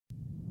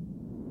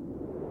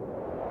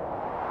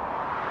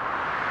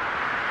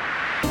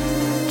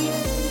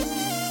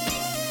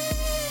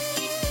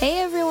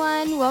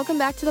welcome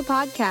back to the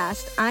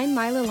podcast. I'm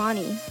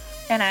Mililani.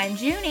 And I'm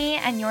Junie,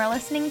 and you're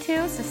listening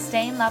to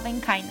Sustain Loving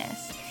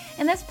Kindness.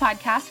 In this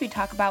podcast, we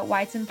talk about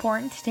why it's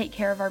important to take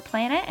care of our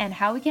planet and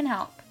how we can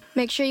help.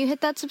 Make sure you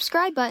hit that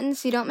subscribe button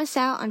so you don't miss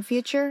out on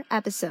future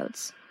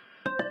episodes.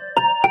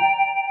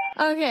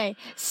 Okay,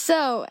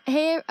 so,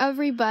 hey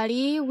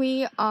everybody,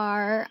 we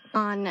are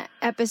on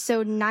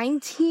episode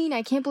 19.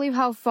 I can't believe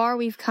how far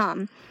we've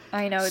come.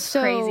 I know, it's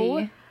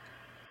crazy.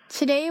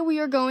 Today we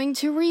are going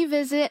to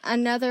revisit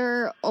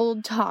another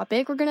old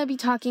topic. We're going to be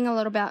talking a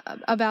little bit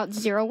about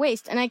zero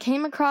waste. And I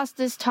came across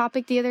this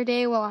topic the other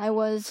day while I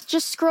was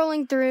just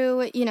scrolling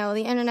through, the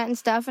internet and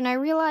stuff, and I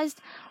realized,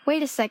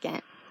 wait a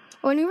second.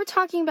 When we were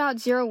talking about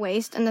zero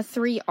waste and the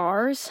 3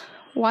 R's,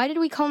 why did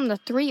we call them the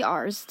 3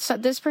 R's? So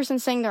this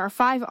person's saying there are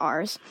 5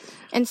 R's.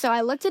 And so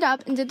I looked it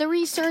up and did the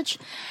research,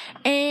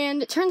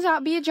 and it turns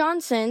out Bea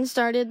Johnson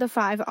started the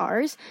 5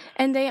 R's,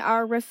 and they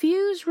are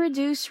refuse,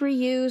 reduce,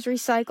 reuse,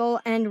 recycle,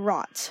 and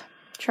rot.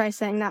 Try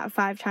saying that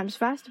 5 times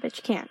fast, I bet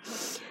you can't.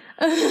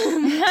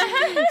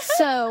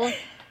 So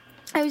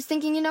I was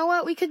thinking, you know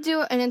what, we could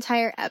do an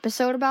entire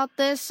episode about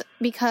this,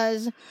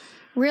 because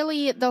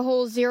really the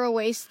whole zero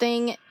waste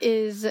thing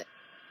is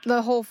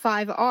the whole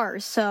 5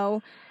 R's.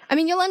 So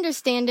you'll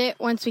understand it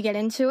once we get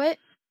into it.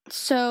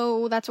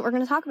 So that's what we're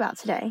going to talk about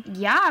today.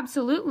 Yeah,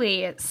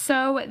 absolutely.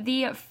 So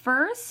the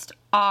first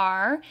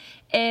R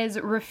is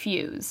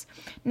refuse.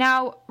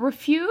 Now,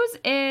 refuse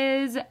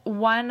is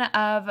one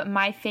of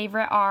my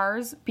favorite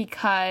R's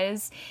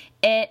because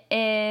it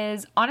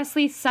is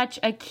honestly such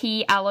a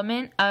key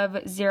element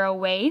of zero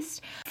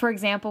waste. For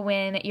example,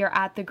 when you're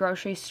at the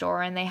grocery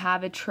store and they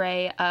have a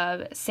tray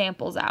of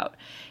samples out,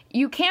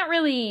 you can't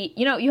really,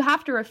 you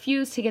have to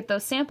refuse to get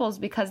those samples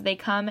because they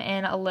come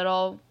in a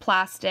little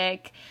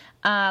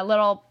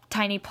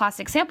tiny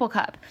plastic sample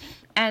cup.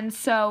 And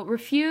so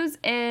refuse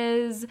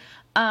is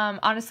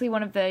honestly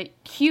one of the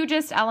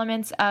hugest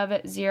elements of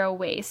zero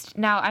waste.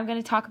 Now we're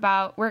going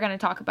to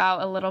talk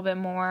about a little bit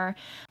more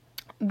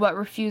what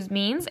refuse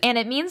means, and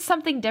it means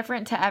something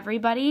different to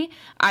everybody.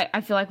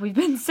 I feel like we've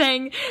been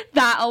saying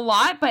that a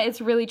lot, but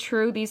it's really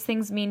true. These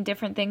things mean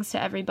different things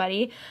to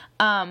everybody.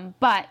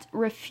 But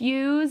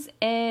refuse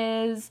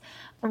is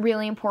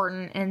really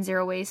important in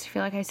zero waste. I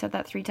feel like I said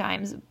that 3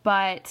 times,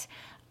 but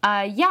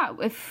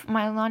if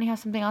Mililani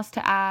has something else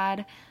to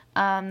add,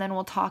 then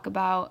we'll talk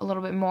about a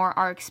little bit more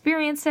our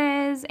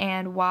experiences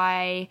and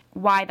why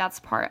that's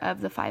part of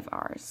the 5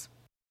 R's.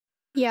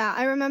 Yeah,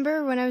 I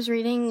remember when I was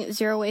reading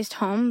Zero Waste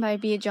Home by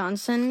Bea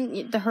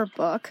Johnson, her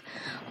book.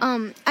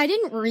 I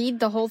didn't read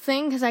the whole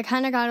thing because I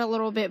kind of got a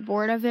little bit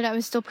bored of it. I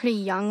was still pretty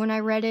young when I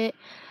read it.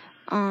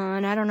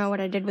 And I don't know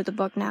what I did with the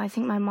book now. I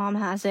think my mom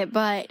has it.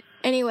 But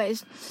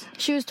anyways,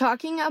 she was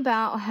talking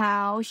about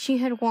how she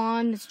had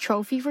won this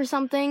trophy for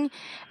something,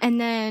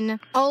 and then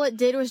all it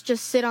did was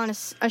just sit on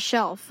a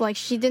shelf. Like,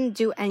 she didn't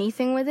do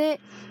anything with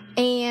it.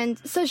 And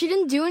so she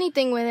didn't do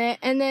anything with it,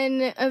 and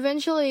then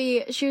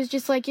eventually she was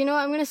just like, I'm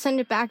going to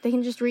send it back. They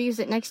can just reuse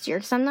it next year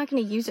because I'm not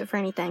going to use it for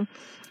anything.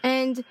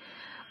 And,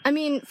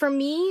 for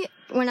me,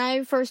 when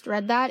I first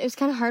read that, it was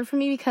kind of hard for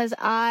me because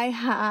I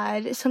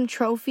had some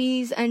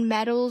trophies and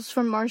medals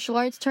from martial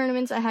arts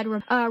tournaments. I had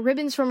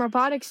ribbons from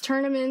robotics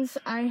tournaments.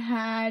 I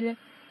had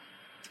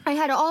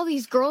all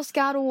these Girl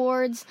Scout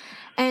awards,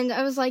 and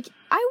I was like,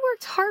 I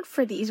worked hard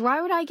for these.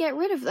 Why would I get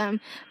rid of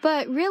them?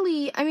 But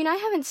really, I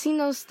haven't seen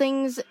those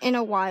things in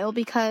a while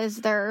because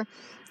they're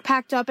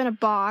packed up in a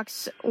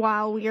box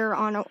while we're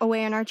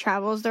away on our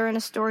travels. They're in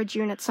a storage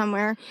unit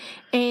somewhere,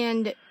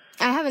 and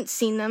I haven't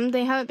seen them.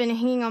 They haven't been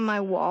hanging on my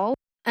wall.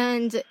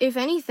 And if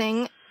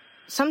anything,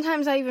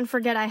 sometimes I even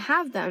forget I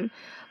have them.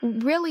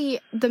 Really,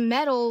 the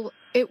medals,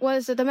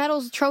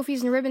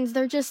 trophies, and ribbons,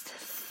 they're just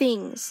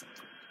things.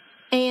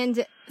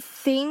 And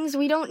things,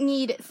 we don't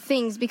need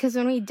things because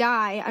when we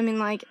die,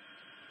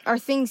 our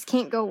things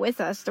can't go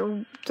with us.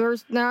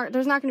 There's not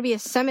going to be a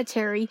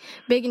cemetery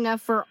big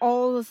enough for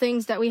all the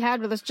things that we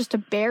had with us just to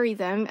bury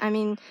them.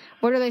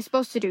 What are they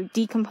supposed to do?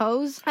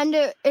 Decompose? And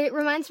it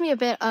reminds me a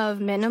bit of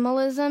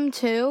minimalism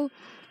too.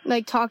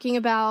 Like talking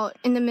about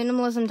in the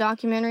minimalism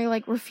documentary,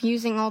 like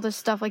refusing all this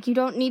stuff. Like, you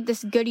don't need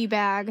this goodie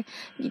bag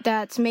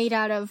that's made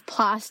out of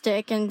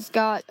plastic and it's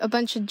got a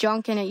bunch of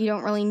junk in it you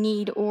don't really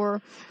need,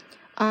 or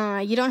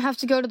you don't have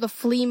to go to the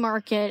flea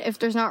market if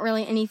there's not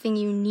really anything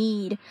you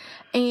need.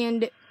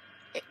 And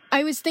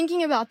I was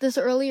thinking about this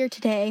earlier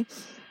today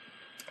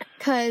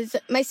because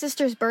my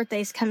sister's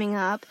birthday's coming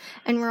up,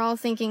 and we're all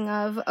thinking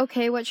of,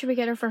 okay, what should we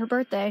get her for her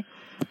birthday?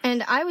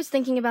 And I was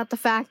thinking about the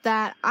fact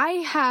that I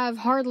have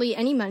hardly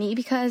any money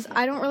because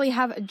I don't really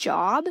have a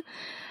job,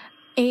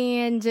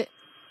 and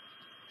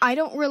I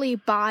don't really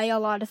buy a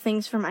lot of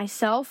things for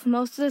myself.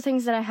 Most of the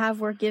things that I have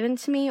were given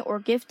to me or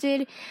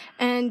gifted,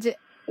 and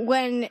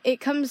when it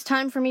comes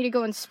time for me to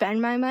go and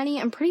spend my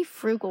money, I'm pretty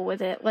frugal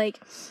with it. Like,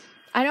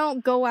 I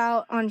don't go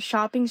out on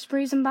shopping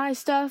sprees and buy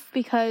stuff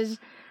because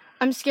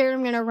I'm scared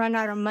I'm going to run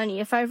out of money.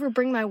 If I ever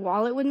bring my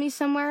wallet with me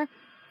somewhere,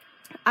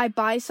 I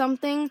buy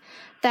something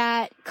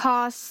that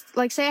costs,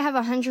 like, say I have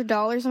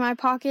 $100 in my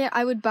pocket,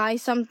 I would buy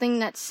something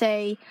that's,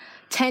 say,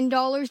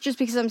 $10 just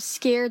because I'm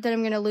scared that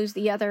I'm going to lose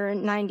the other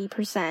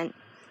 90%.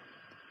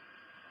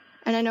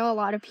 And I know a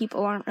lot of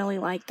people aren't really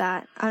like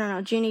that. I don't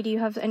know. Jeannie, do you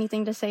have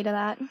anything to say to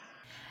that?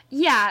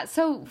 Yeah,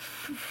 so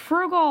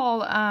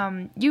frugal,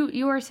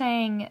 you were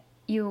saying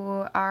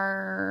you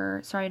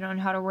are, sorry, I don't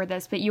know how to word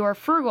this, but you are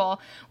frugal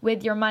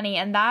with your money.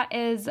 And that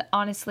is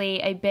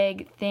honestly a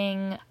big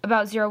thing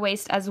about zero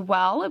waste as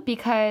well,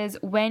 because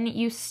when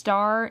you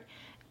start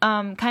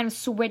kind of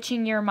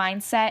switching your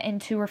mindset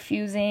into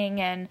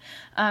refusing and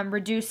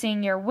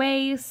reducing your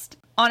waste,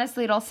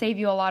 honestly, it'll save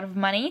you a lot of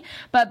money.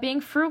 But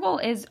being frugal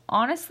is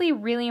honestly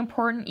really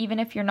important, even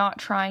if you're not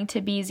trying to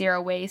be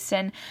zero waste.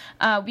 And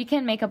we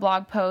can make a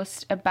blog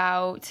post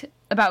about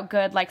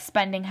good, like,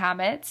 spending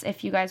habits.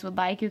 If you guys would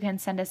like, you can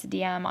send us a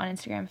DM on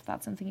Instagram if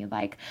that's something you'd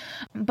like.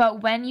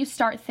 But when you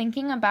start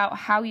thinking about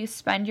how you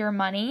spend your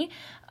money,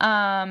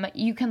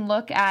 you can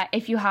look at,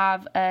 if you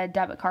have a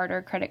debit card or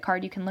a credit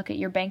card, you can look at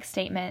your bank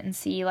statement and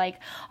see, like,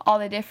 all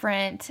the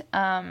different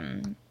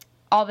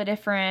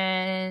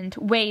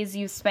ways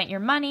you've spent your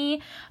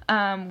money,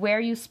 where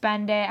you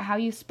spend it, how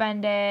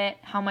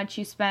much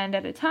you spend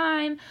at a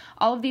time,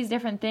 all of these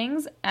different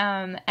things.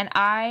 And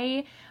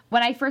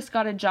when I first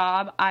got a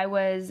job, I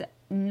was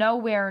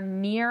nowhere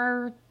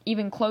near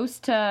even close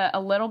to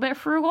a little bit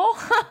frugal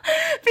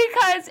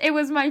because it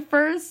was my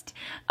first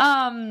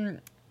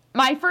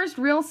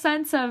real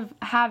sense of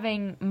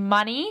having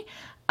money.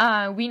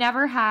 Growing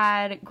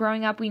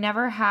up, we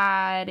never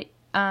had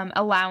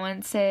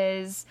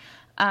allowances.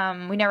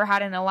 We never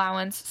had an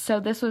allowance, so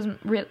this was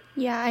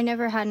Yeah, I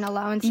never had an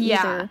allowance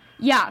either.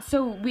 Yeah,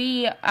 so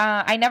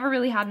I never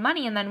really had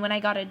money, and then when I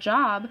got a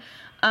job,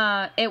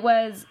 it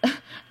was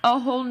a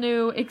whole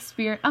new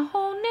experience, a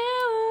whole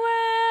new world,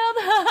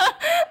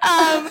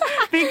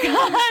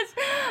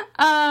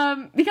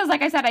 because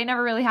like I said, I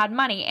never really had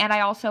money, and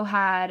I also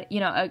had,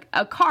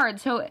 a card,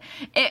 so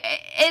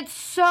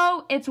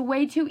it's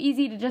way too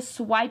easy to just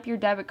swipe your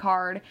debit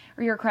card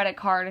or your credit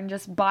card and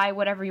just buy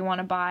whatever you want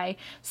to buy.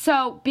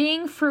 So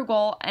being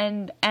frugal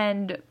and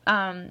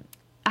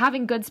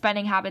having good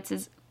spending habits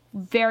is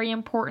very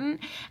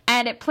important,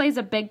 and it plays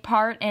a big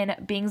part in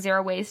being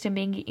zero waste and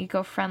being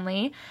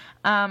eco-friendly.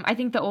 I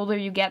think the older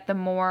you get, the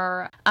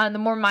more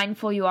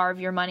mindful you are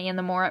of your money, and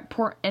the more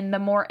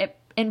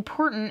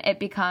important it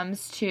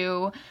becomes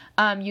to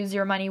use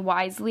your money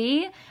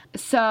wisely.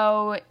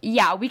 So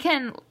yeah, we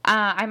can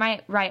I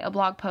might write a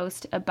blog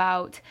post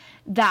about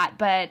that,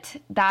 but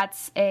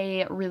that's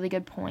a really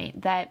good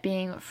point, that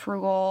being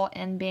frugal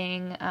and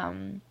being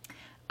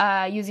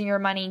using your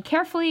money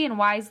carefully and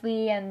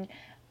wisely, and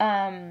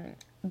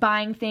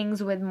buying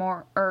things with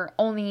more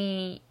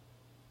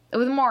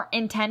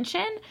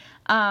intention,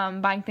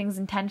 buying things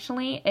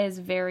intentionally is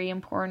very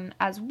important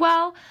as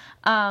well.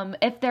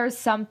 If there's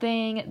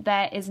something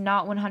that is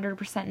not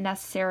 100%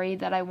 necessary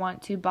that I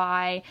want to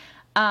buy,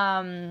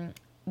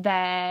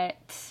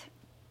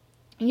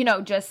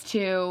 just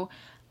to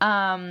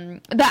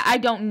that I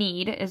don't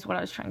need, is what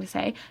I was trying to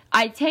say.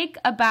 I take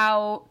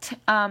about,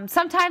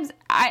 sometimes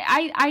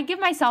I give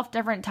myself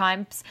different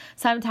times.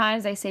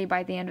 Sometimes I say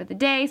by the end of the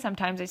day,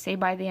 sometimes I say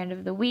by the end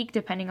of the week,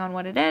 depending on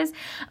what it is.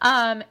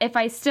 If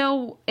I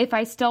still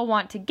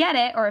want to get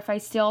it, or if I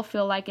still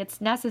feel like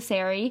it's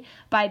necessary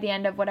by the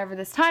end of whatever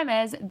this time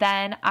is,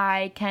 then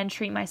I can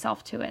treat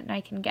myself to it and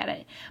I can get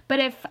it. But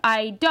if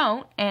I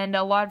don't, and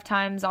a lot of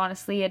times,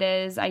 honestly, it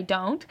is I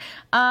don't,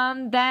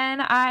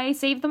 then I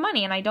save the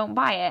money and I don't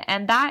buy it.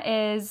 And that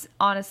is,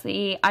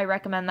 honestly, I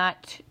recommend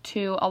that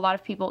to a lot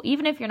of people.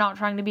 Even if you're not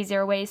trying to be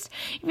zero waste,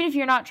 even if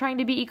you're not trying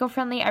to be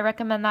eco-friendly, I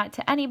recommend that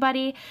to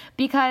anybody,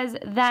 because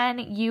then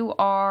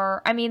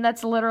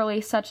that's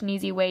literally such an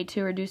easy way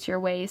to reduce your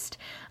waste.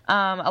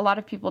 A lot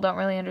of people don't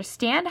really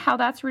understand how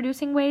that's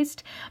reducing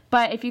waste,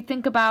 but if you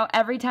think about,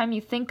 every time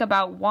you think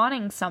about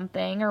wanting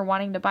something or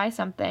wanting to buy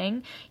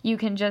something, you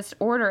can just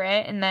order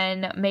it, and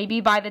then maybe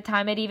by the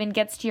time it even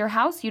gets to your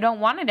house, you don't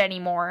want it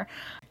anymore.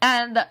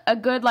 And a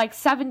good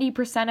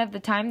 70% of the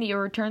time that you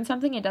return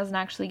something, it doesn't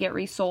actually get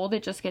resold,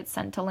 it just gets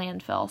sent to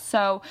landfill.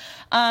 So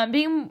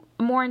being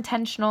more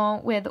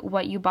intentional with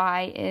what you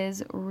buy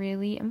is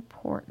really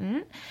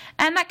important.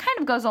 And that kind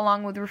of goes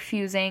along with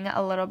refusing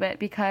a little bit,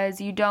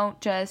 because you don't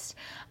just,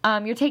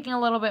 you're taking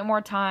a little bit more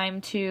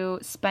time to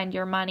spend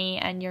your money,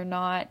 and you're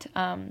not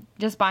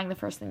just buying the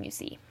first thing you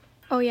see.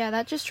 Oh yeah,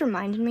 that just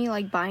reminded me,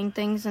 buying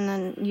things and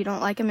then you don't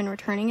like them and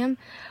returning them.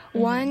 Mm-hmm.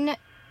 One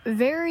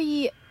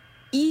very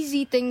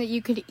easy thing that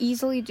you could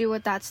easily do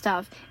with that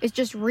stuff is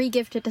just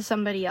re-gift it to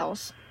somebody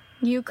else.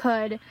 You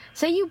could,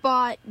 say you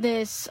bought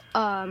this,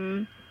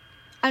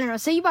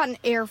 say you bought an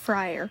air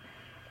fryer,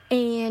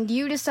 and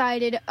you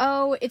decided,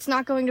 it's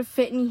not going to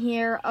fit in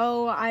here,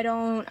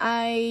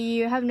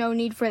 I have no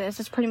need for this,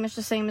 it's pretty much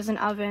the same as an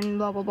oven,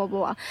 blah, blah, blah,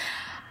 blah.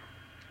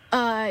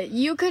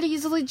 You could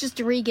easily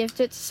just re-gift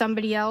it to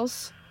somebody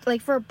else,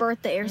 for a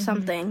birthday or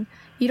something.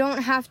 You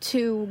don't have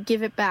to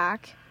give it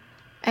back.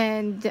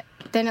 And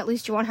then at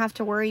least you won't have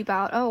to worry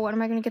about, oh, what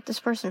am I going to get this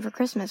person for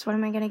Christmas? What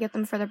am I going to get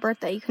them for their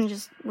birthday? You can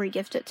just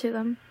regift it to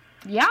them.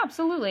 Yeah,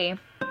 absolutely.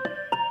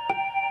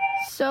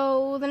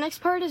 So the next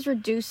part is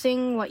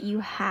reducing what you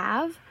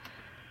have.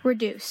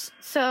 Reduce.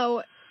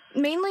 So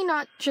mainly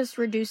not just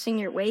reducing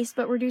your waste,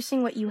 but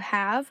reducing what you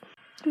have.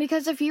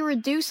 Because if you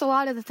reduce a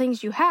lot of the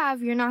things you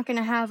have, you're not going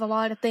to have a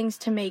lot of things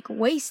to make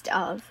waste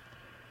of.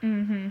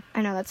 Mm-hmm.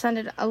 I know that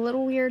sounded a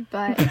little weird,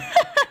 but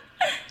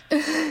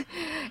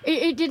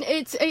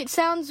it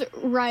sounds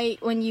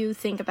right when you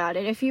think about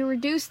it. If you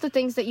reduce the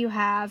things that you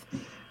have,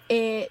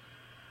 it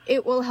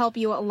will help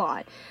you a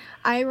lot.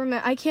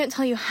 I can't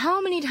tell you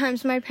how many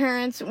times my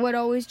parents would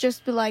always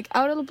just be like,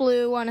 out of the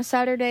blue on a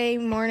Saturday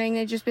morning,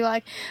 they'd just be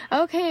like,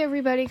 okay,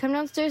 everybody, come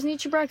downstairs and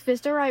eat your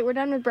breakfast. All right, we're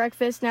done with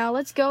breakfast. Now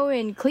let's go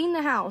and clean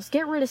the house,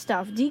 get rid of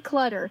stuff,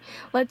 declutter.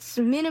 Let's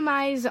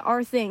minimize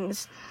our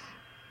things.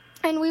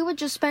 And we would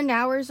just spend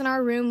hours in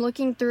our room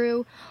looking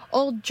through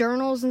old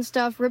journals and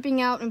stuff, ripping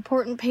out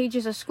important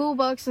pages of school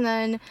books, and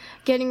then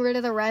getting rid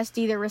of the rest,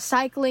 either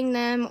recycling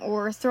them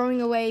or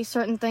throwing away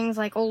certain things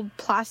like old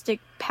plastic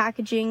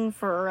packaging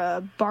for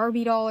a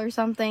Barbie doll or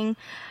something.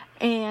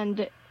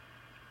 And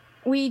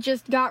we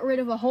just got rid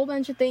of a whole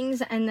bunch of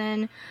things, and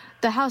then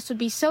the house would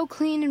be so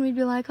clean, and we'd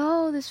be like,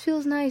 oh, this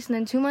feels nice. And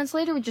then 2 months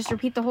later, we'd just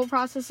repeat the whole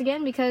process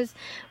again, because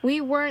we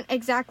weren't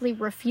exactly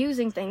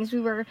refusing things.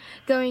 We were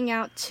going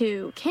out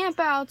to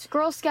campouts,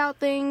 Girl Scout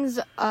things,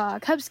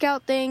 Cub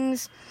Scout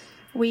things.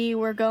 We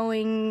were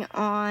going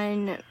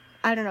on,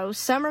 I don't know,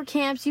 summer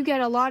camps. You get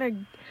a lot of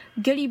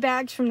goodie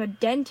bags from the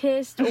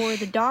dentist or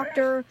the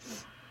doctor.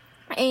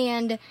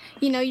 And,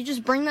 you know, you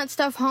just bring that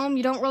stuff home,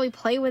 you don't really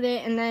play with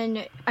it, and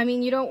then, I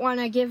mean, you don't want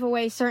to give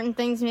away certain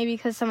things maybe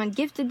because someone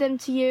gifted them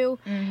to you,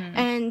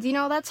 and, you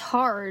know, that's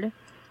hard,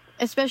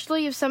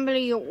 especially if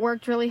somebody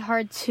worked really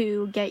hard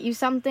to get you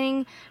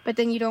something, but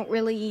then you don't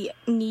really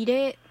need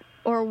it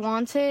or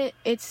want it.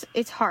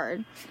 It's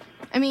hard.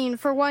 I mean,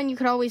 for one, you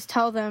could always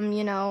tell them,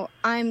 you know,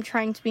 I'm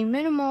trying to be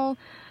minimal.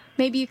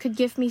 Maybe you could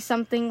gift me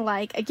something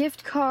like a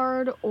gift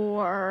card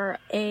or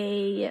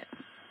a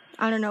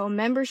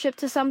membership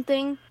to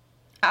something.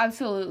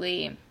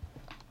 Absolutely.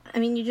 I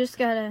mean, you just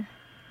gotta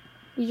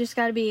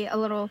be a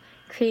little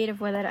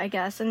creative with it, I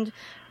guess. And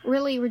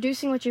really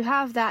reducing what you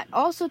have, that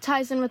also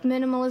ties in with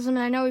minimalism. And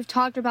I know we've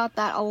talked about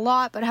that a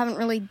lot, but haven't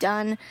really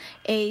done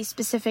a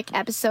specific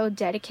episode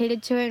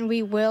dedicated to it. And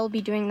we will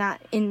be doing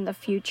that in the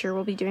future.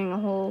 We'll be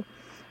doing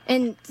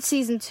in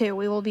season 2,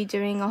 we will be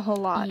doing a whole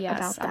lot about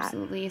that. Yes,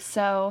 absolutely.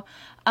 So,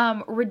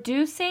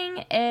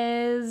 reducing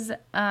is,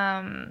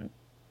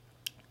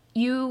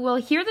 you will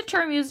hear the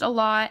term used a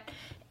lot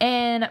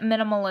in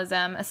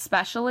minimalism,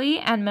 especially,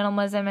 and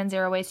minimalism and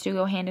zero waste do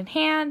go hand in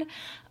hand.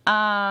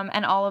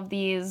 And all of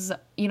these,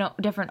 you know,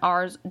 different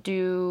R's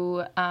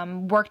do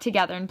work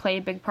together and play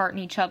a big part in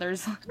each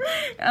other's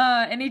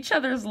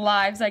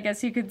lives, I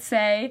guess you could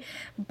say.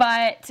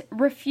 But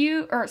reducing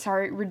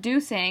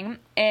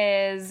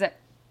is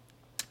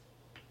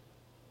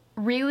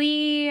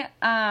really,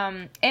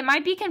 it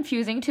might be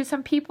confusing to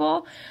some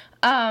people.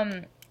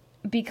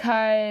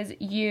 Because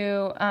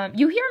you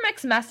hear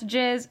mixed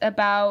messages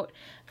about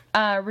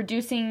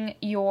reducing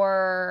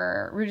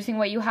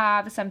what you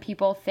have. Some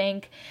people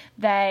think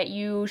that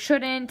you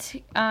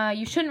shouldn't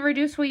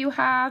reduce what you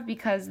have,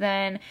 because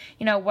then,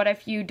 you know, what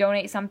if you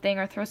donate something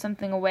or throw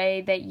something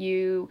away that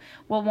you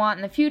will want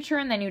in the future,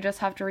 and then you just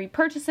have to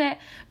repurchase it.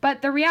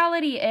 But the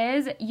reality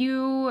is,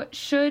 you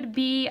should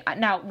be,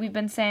 now we've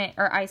been saying,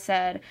 or I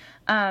said,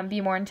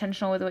 be more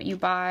intentional with what you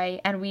buy,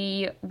 and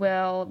we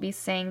will be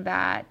saying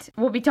that,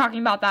 we'll be talking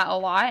about that a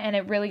lot, and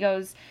it really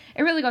goes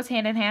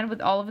hand in hand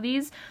with all of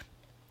these.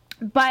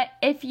 But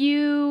if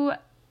you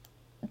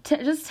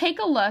just take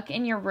a look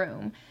in your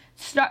room,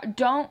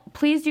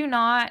 please do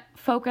not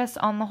focus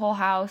on the whole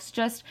house.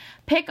 Just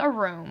pick a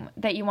room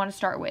that you want to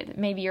start with.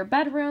 Maybe your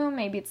bedroom,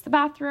 maybe it's the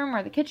bathroom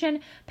or the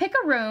kitchen. Pick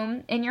a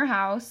room in your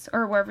house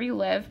or wherever you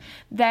live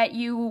that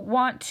you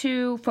want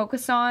to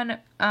focus on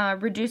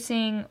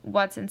reducing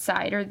what's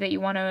inside, or that you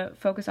want to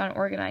focus on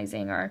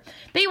organizing, or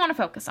that you want to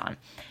focus on.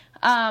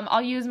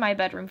 I'll use my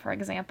bedroom, for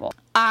example.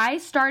 I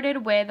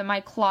started with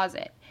my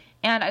closet.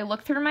 And I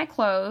looked through my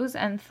clothes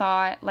and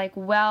thought, like,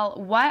 well,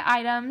 what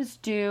items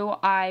do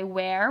I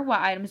wear?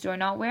 What items do I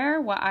not wear?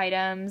 What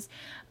items,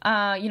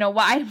 what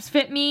items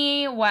fit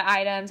me? What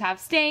items have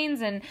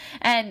stains?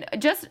 And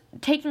just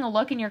taking a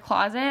look in your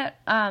closet,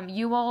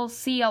 you will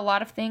see a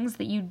lot of things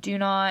that you do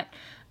not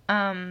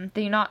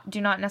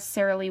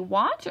necessarily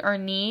want or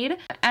need.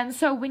 And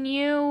so when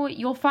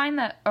you'll find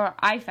that, or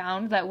I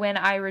found that when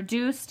I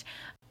reduced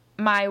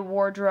my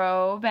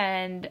wardrobe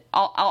and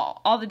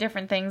all the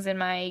different things in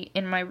my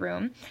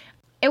room,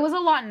 it was a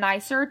lot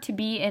nicer to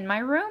be in my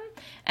room,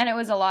 and it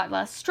was a lot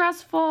less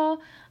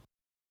stressful.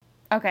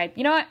 Okay,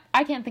 you know what?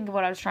 I can't think of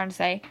what I was trying to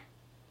say.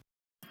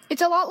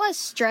 It's a lot less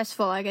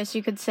stressful, I guess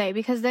you could say,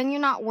 because then you're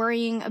not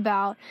worrying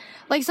about,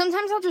 like,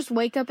 sometimes I'll just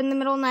wake up in the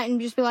middle of the night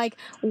and just be like,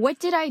 what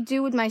did I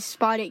do with my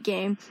Spot It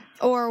game?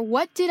 Or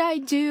what did I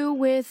do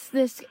with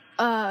this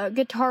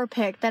guitar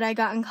pick that I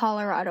got in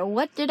Colorado?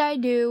 What did I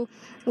do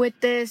with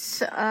this,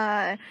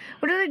 headband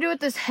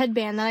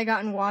that I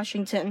got in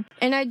Washington?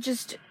 And I'd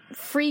just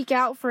freak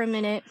out for a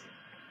minute.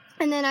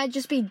 And then I'd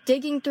just be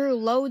digging through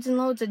loads and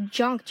loads of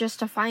junk just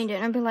to find it.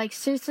 And I'd be like,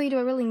 seriously, do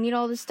I really need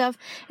all this stuff?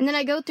 And then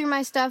I go through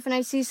my stuff and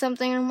I see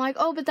something and I'm like,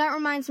 oh, but that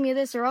reminds me of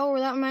this, or oh,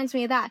 that reminds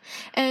me of that.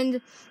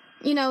 And,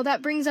 you know,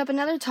 that brings up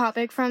another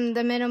topic from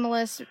the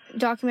minimalist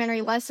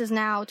documentary Less Is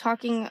Now,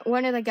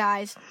 one of the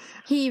guys,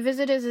 he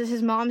visited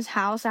his mom's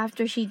house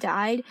after she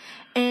died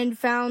and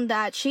found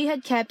that she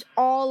had kept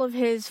all of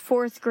his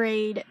 4th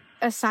grade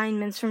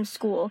assignments from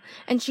school.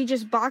 And she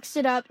just boxed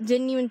it up,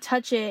 didn't even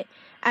touch it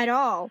at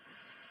all,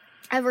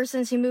 ever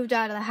since he moved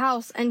out of the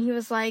house. And he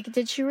was like,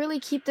 did she really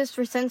keep this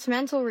for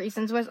sentimental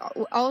reasons? Was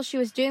all she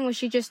was doing, was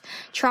she just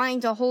trying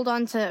to hold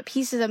on to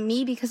pieces of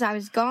me because I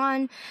was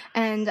gone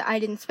and I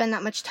didn't spend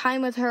that much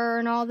time with her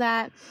and all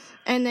that?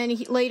 And then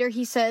later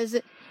he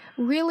says,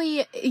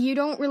 really, you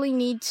don't really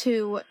need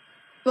to,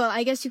 well,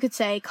 I guess you could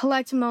say,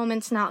 collect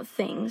moments, not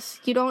things.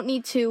 You don't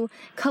need to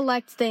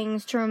collect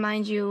things to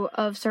remind you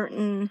of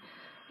certain,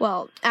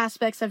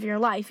 aspects of your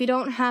life. You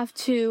don't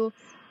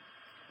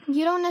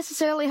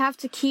necessarily have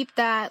to keep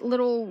that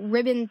little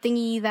ribbon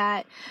thingy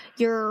that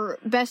your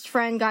best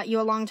friend got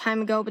you a long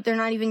time ago, but they're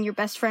not even your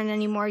best friend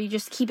anymore. You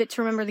just keep it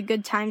to remember the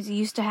good times you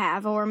used to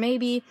have. Or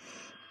maybe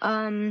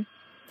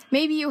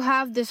you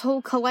have this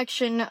whole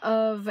collection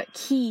of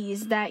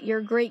keys that your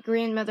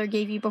great-grandmother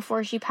gave you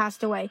before she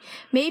passed away.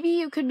 Maybe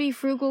you could be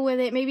frugal with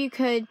it. Maybe you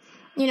could,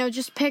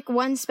 just pick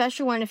one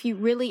special one if you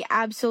really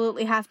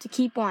absolutely have to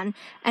keep one,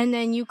 and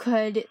then you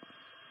could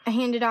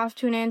hand it off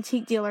to an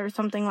antique dealer or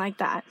something like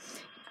that.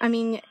 I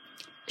mean,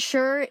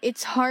 sure,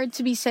 it's hard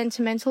to be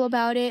sentimental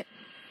about it,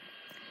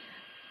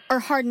 or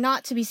hard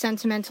not to be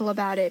sentimental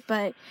about it,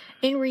 but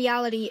in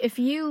reality, if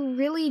you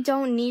really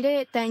don't need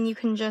it, then you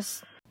can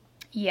just...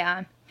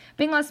 Yeah.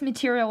 Being less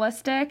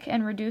materialistic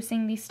and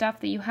reducing the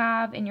stuff that you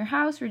have in your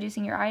house,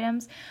 reducing your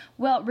items,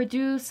 will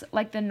reduce,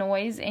 the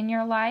noise in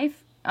your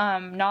life.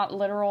 Not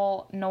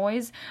literal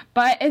noise,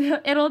 but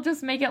it'll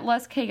just make it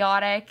less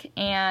chaotic,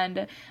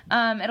 and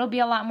it'll be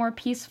a lot more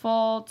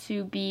peaceful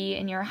to be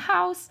in your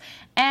house,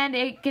 and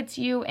it gets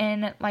you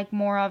in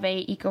more of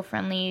a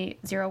eco-friendly,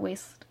 zero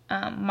waste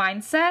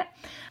mindset.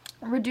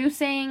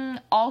 Reducing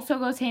also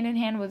goes hand in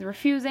hand with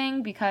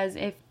refusing, because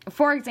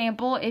for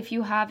example, if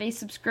you have a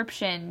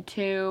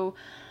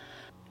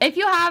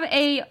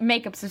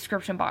makeup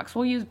subscription box,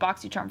 we'll use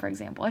BoxyCharm for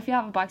example. If you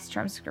have a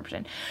BoxyCharm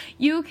subscription,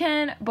 you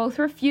can both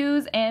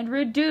refuse and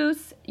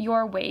reduce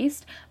your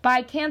waste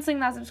by canceling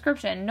that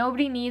subscription.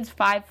 Nobody needs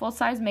 5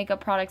 full-size makeup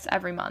products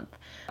every month.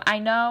 I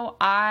know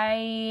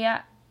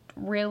I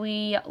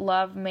really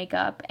love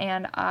makeup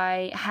and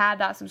I had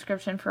that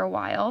subscription for a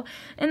while,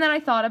 and then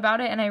I thought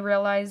about it and I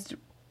realized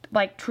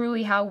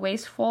truly how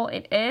wasteful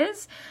it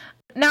is.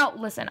 Now,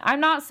 listen, I'm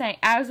not saying,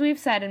 as we've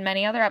said in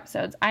many other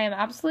episodes, I am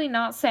absolutely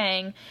not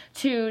saying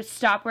to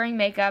stop wearing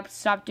makeup,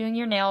 stop doing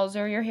your nails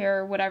or your hair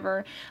or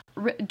whatever.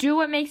 Do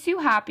what makes you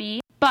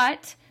happy,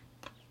 but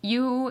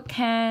you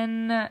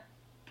can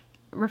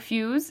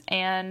refuse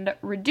and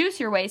reduce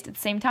your waste at the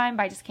same time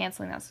by just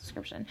canceling that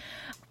subscription.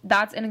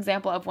 That's an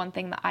example of one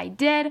thing that I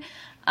did.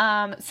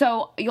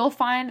 So you'll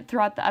find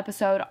throughout the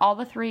episode, all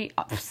the 5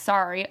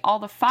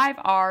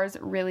 R's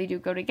really do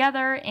go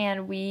together,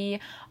 and we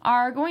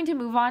are going to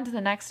move on to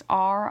the next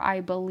R, I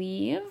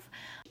believe,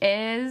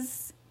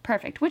 is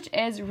perfect, which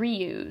is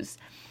reuse.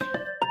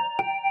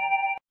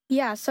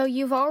 Yeah, so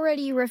you've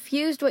already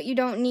refused what you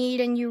don't need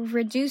and you've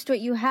reduced what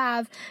you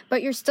have,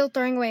 but you're still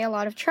throwing away a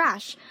lot of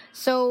trash.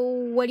 So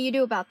what do you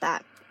do about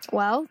that?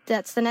 Well,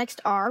 that's the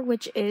next R,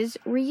 which is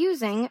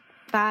reusing,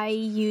 by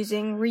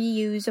using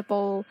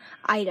reusable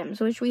items,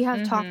 which we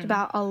have talked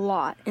about a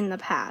lot in the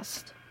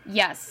past.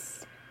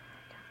 Yes.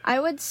 I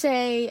would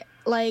say,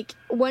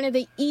 one of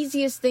the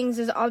easiest things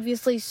is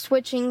obviously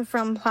switching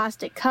from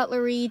plastic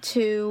cutlery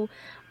to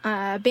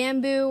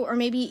bamboo, or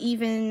maybe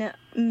even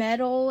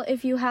metal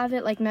if you have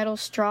it, metal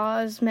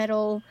straws,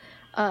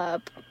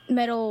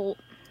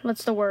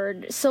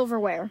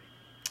 silverware.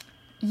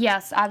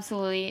 Yes,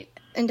 absolutely.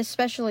 And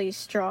especially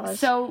straws.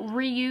 So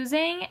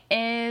reusing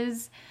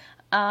is...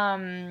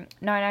 no,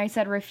 I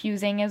said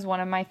refusing is one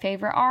of my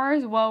favorite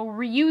R's. Well,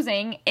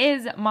 reusing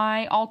is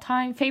my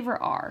all-time favorite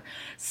R.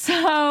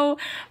 So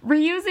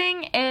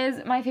reusing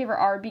is my favorite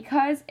R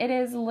because it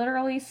is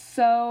literally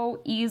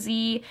so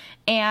easy,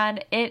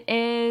 and it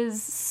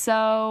is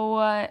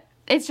so...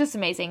 it's just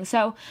amazing.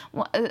 So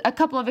a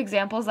couple of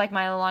examples, like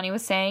Milani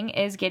was saying,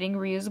 is getting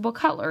reusable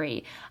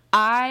cutlery.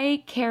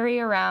 I carry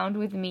around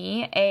with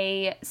me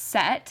a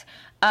set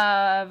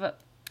of,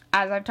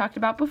 as I've talked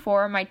about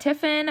before, my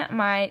Tiffin,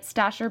 my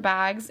Stasher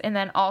bags, and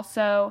then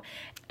also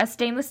a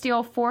stainless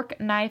steel fork,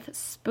 knife,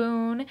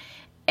 spoon,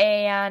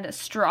 and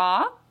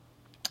straw.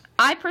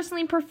 I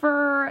personally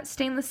prefer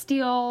stainless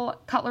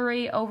steel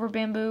cutlery over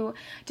bamboo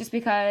just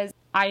because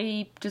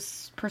I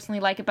just personally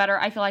like it better.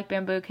 I feel like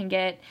bamboo can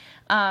get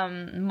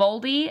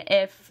moldy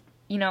if,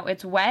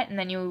 it's wet and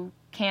then you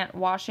can't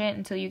wash it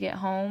until you get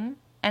home.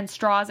 and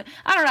straws.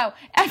 I don't know.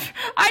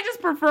 I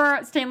just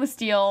prefer stainless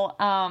steel,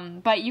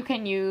 but you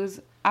can use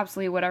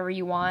absolutely whatever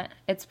you want.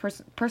 It's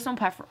personal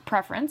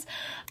preference.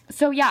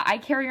 So yeah, I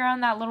carry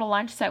around that little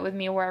lunch set with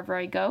me wherever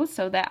I go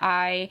so that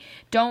I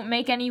don't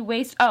make any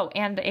waste. Oh,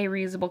 and a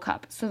reusable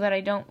cup so that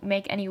I don't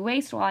make any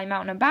waste while I'm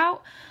out and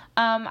about.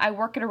 I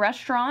work at a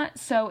restaurant,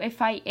 so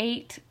if I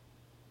ate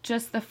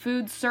just the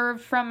food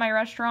served from my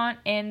restaurant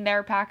in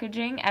their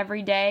packaging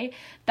every day,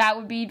 that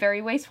would be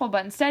very wasteful.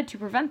 But instead, to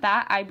prevent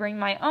that, I bring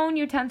my own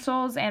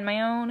utensils and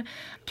my own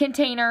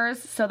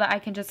containers so that I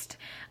can just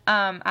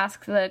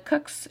ask the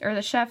cooks or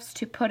the chefs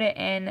to put it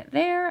in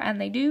there,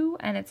 and they do,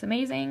 and it's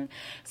amazing.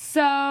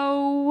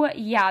 So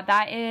yeah,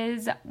 that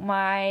is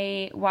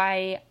why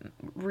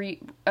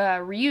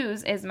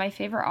reuse is my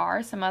favorite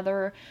R. Some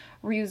other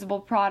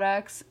reusable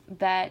products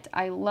that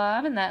I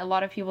love and that a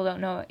lot of people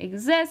don't know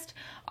exist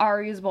are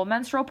reusable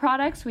menstrual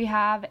products. We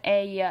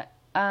are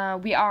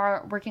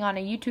working on a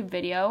YouTube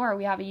video, or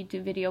we have a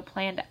YouTube video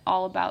planned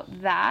all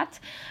about that.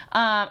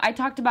 I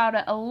talked about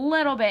it a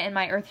little bit in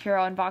my Earth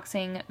Hero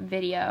unboxing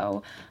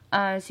video,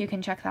 so you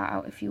can check that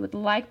out if you would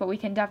like, but we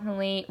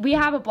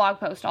have a blog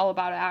post all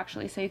about it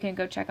actually, so you can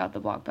go check out the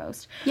blog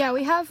post. Yeah,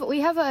 we have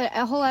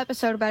a whole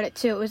episode about it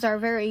too. It was our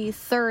very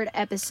third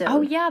episode.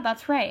 Oh yeah,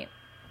 that's right.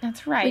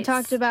 That's right. We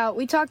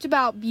talked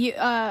about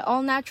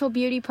all natural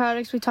beauty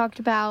products. We talked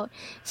about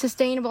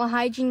sustainable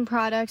hygiene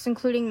products,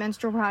 including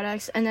menstrual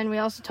products, and then we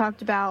also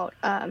talked about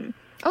a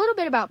little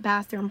bit about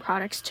bathroom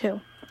products too.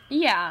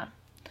 Yeah.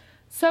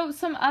 So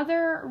some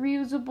other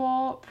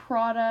reusable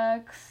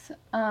products,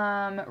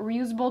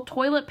 reusable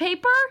toilet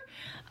paper.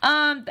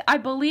 I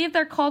believe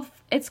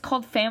it's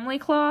called Family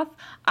Cloth.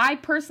 I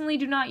personally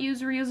do not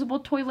use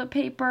reusable toilet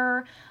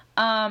paper.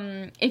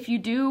 If you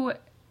do,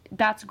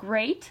 that's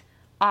great.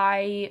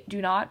 I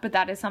do not, but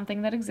that is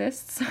something that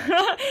exists.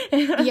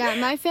 Yeah,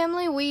 my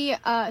family, we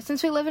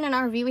since we live in an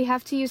RV, we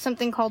have to use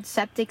something called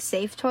septic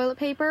safe toilet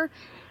paper.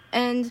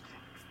 And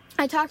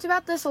I talked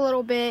about this a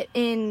little bit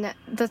in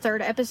the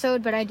third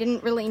episode, but I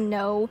didn't really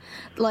know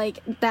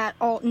that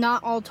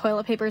not all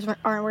toilet papers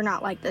were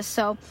not like this.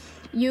 So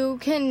you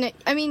can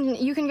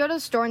go to the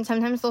store and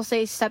sometimes they'll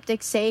say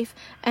septic safe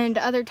and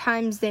other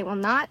times they will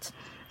not.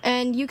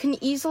 And you can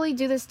easily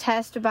do this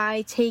test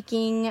by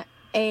taking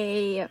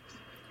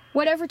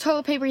whatever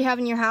toilet paper you have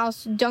in your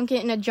house, dunk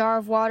it in a jar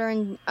of water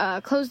and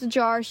close the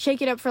jar, shake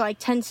it up for like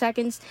 10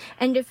 seconds,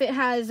 and if it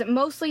has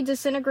mostly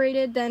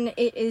disintegrated, then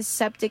it is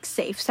septic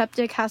safe.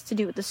 Septic has to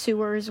do with the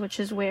sewers, which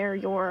is where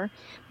your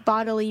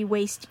bodily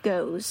waste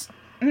goes.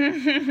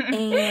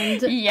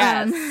 And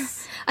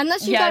yes.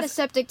 Unless you got a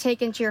septic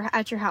tank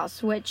at your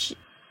house, which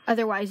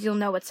otherwise you'll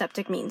know what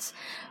septic means.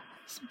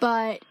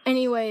 But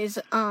anyways,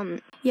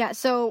 yeah,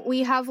 so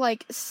we have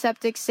like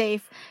septic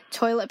safe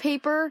toilet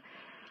paper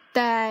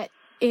that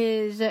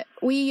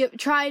we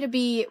try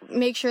to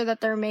make sure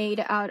that they're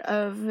made out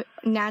of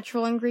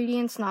natural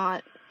ingredients,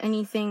 not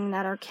anything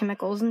that are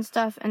chemicals and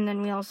stuff. And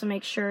then we also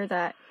make sure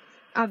that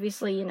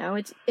obviously,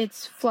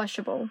 it's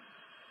flushable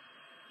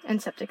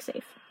and septic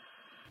safe.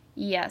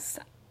 Yes,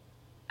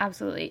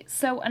 absolutely.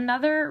 So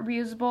another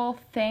reusable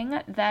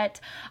thing that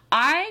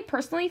I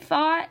personally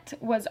thought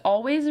was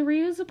always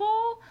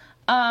reusable,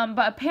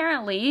 but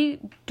apparently,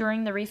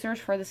 during the research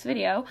for this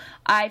video,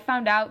 I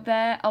found out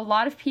that a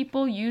lot of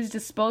people use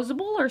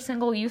disposable or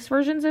single-use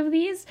versions of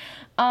these,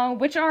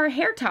 which are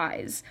hair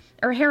ties,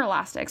 or hair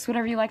elastics,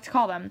 whatever you like to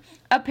call them.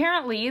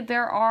 Apparently,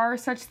 there are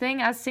such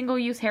thing as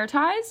single-use hair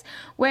ties,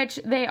 which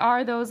they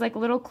are those,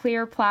 little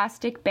clear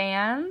plastic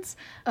bands.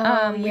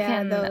 Oh,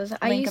 yeah, those.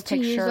 I used to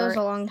use those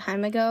a long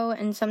time ago,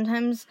 and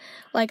sometimes,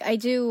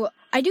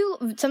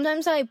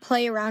 sometimes I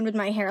play around with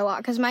my hair a lot,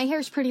 because my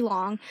hair's pretty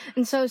long,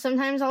 and so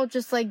sometimes I'll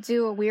just,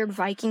 do a weird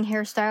Viking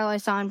hairstyle I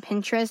saw on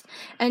Pinterest,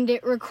 and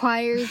it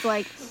requires,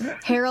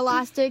 hair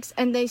elastics,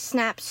 and they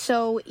snap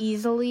so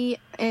easily,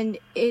 and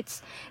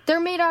they're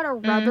made out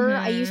of rubber.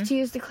 Mm-hmm. I used to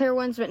use the clear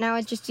ones, but now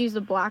I just use the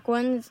black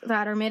ones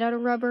that are made out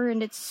of rubber,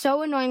 and it's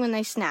so annoying when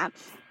they snap.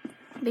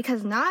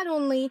 Because not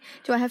only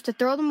do I have to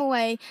throw them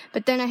away,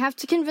 but then I have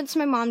to convince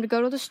my mom to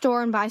go to the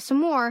store and buy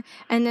some more,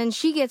 and then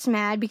she gets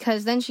mad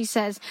because then she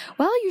says,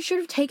 well, you should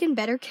have taken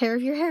better care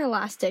of your hair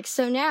elastics.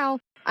 So now,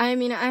 I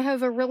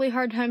have a really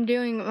hard time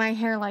doing my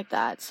hair like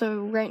that. So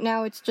right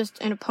now it's just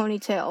in a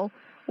ponytail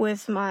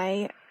with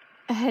my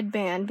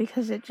headband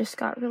because it just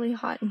got really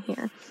hot in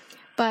here.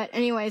 But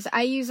anyways,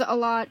 I use a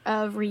lot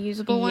of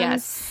reusable ones.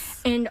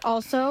 Yes. And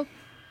also,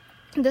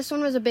 this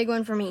one was a big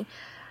one for me.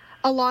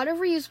 A lot of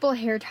reusable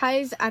hair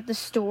ties at the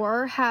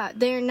store,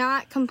 they're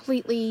not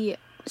completely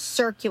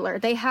circular.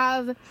 They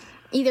have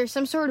either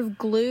some sort of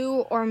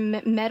glue or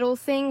metal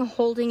thing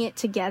holding it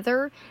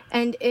together.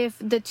 And if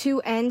the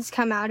two ends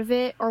come out of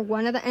it, or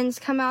one of the ends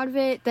come out of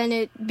it, then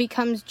it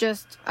becomes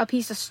just a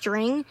piece of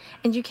string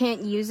and you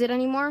can't use it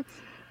anymore.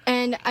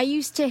 And I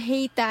used to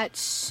hate that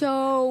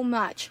so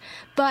much.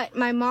 But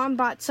my mom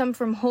bought some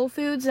from Whole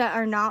Foods that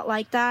are not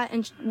like that.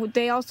 And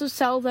they also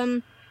sell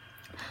them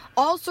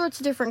all sorts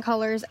of different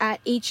colors at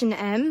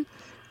H&M,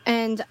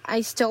 and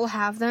I still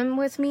have them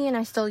with me and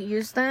I still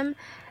use them,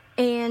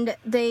 and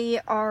they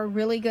are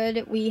really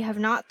good. We have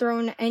not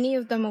thrown any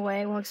of them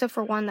away, well, except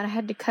for one that I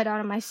had to cut out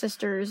of my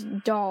sister's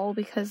doll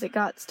because it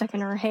got stuck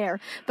in her hair.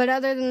 But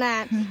other than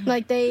that,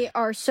 like, they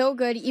are so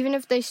good. Even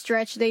if they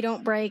stretch, they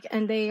don't break,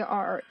 and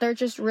they're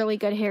just really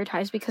good hair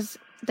ties because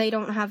they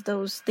don't have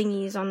those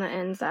thingies on the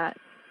ends that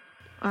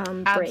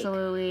break.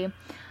 Absolutely.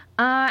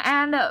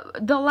 And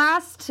the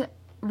last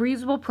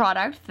reusable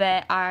product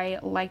that I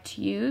like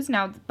to use,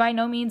 now by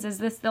no means is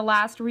this the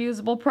last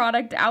reusable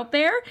product out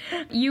there.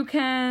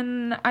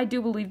 I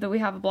do believe that we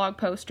have a blog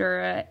post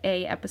or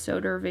a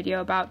episode or a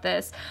video about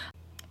this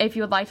if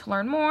you would like to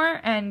learn more,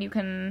 and you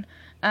can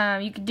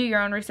do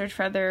your own research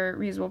for other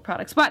reusable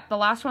products. But the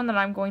last one that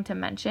I'm going to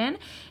mention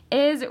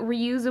is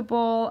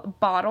reusable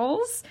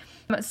bottles.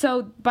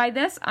 So by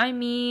this, I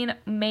mean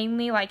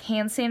mainly like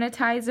hand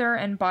sanitizer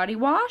and body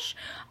wash.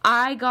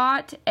 I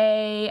got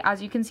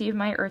as you can see in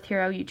my Earth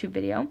Hero YouTube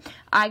video,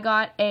 I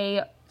got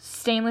a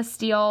stainless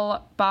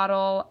steel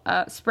bottle,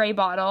 spray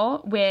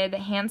bottle with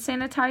hand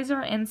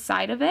sanitizer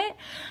inside of it.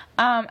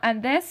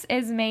 And this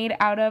is made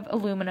out of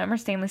aluminum or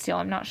stainless steel.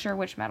 I'm not sure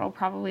which metal,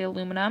 probably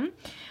aluminum.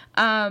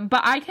 But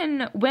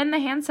when the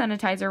hand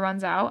sanitizer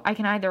runs out, I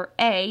can either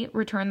A,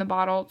 return the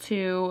bottle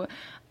to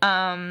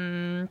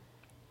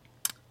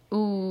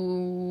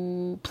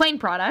Plain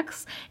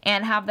Products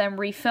and have them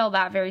refill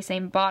that very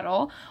same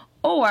bottle,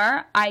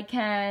 or I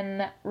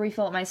can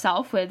refill it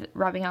myself with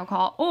rubbing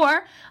alcohol,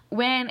 or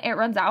when it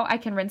runs out, I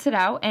can rinse it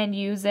out and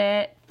use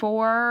it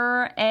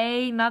for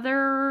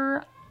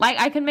another, like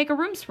I can make a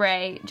room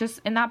spray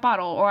just in that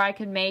bottle, or I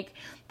could make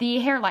the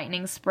hair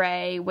lightening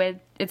spray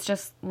it's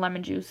just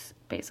lemon juice,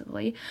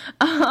 basically.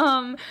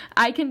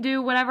 I can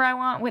do whatever I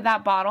want with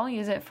that bottle,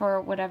 use it for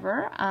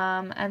whatever,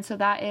 and so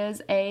that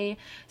is a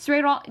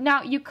spray bottle.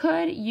 Now, you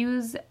could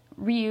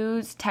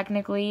reuse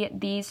technically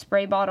the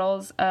spray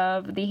bottles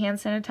of the hand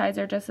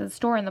sanitizer just as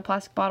store in the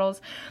plastic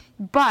bottles,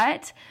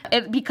 but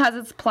because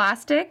it's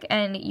plastic,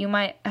 and you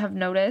might have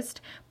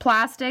noticed,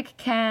 plastic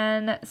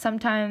can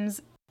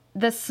sometimes,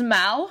 the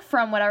smell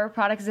from whatever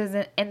product is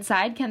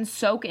inside can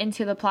soak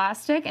into the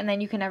plastic, and then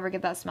you can never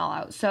get that smell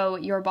out. So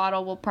your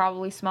bottle will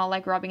probably smell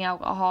like rubbing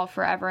alcohol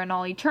forever and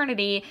all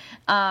eternity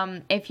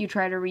if you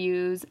try to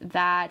reuse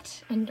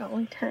that. And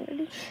all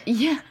eternity.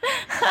 Yeah.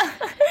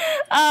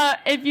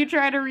 If you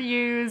try to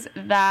reuse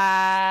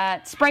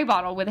that spray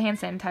bottle with hand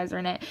sanitizer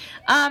in it.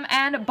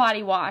 And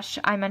body wash.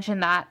 I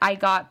mentioned that. I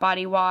got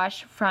body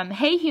wash from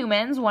Hey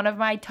Humans, one of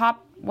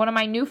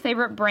my new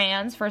favorite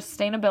brands for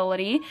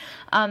sustainability.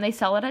 They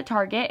sell it at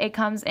Target. It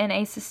comes in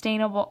a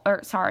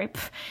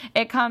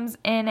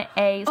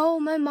Oh,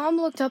 my mom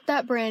looked up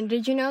that brand.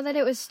 Did you know that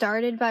it was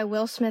started by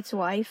Will Smith's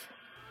wife?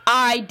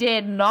 I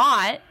did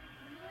not.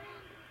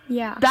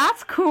 Yeah.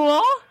 That's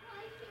cool.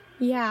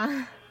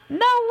 Yeah.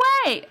 No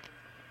way.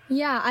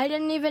 Yeah, I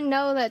didn't even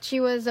know that she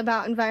was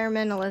about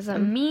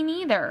environmentalism. Me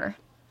neither.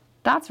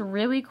 That's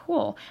really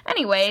cool.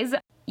 Anyways,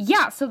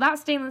 yeah, so that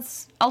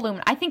stainless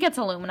aluminum, I think it's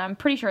aluminum. I'm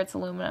pretty sure it's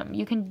aluminum.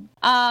 You can,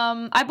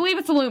 I believe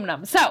it's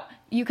aluminum. So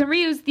you can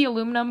reuse the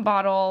aluminum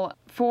bottle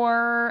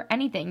for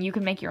anything. You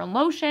can make your own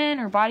lotion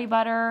or body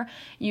butter.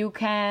 You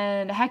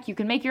can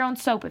make your own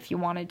soap if you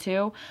wanted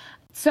to.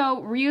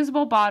 So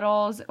reusable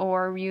bottles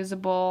or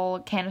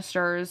reusable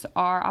canisters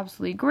are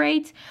absolutely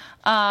great.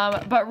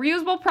 But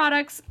reusable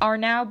products are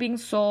now being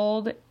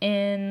sold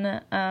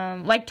in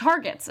like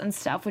Targets and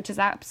stuff, which is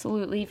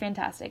absolutely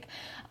fantastic.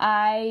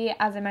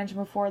 As I mentioned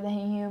before, the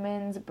Hey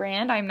Humans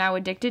brand I'm now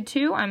addicted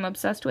to. I'm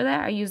obsessed with it.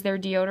 I use their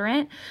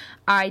deodorant.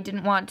 I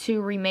didn't want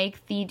to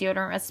remake the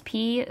deodorant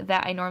recipe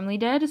that I normally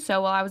did.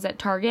 So while I was at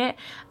Target,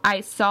 I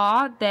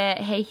saw that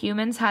Hey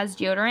Humans has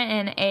deodorant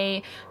in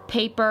a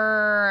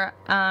paper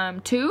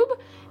tube,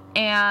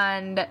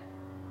 and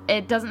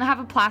it doesn't have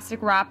a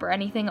plastic wrap or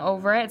anything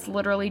over it. It's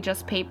literally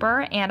just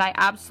paper, and that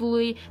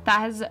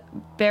has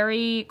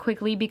very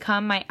quickly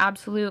become my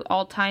absolute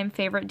all-time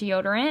favorite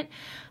deodorant.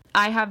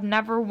 I have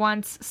never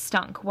once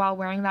stunk while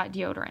wearing that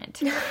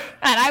deodorant. And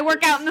I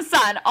work out in the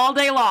sun all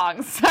day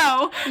long,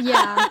 so.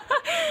 Yeah.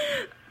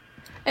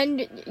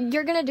 And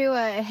you're going to do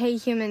a Hey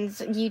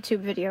Humans YouTube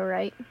video,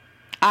 right?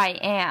 I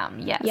am,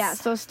 yes. Yeah,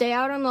 so stay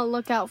out on the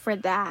lookout for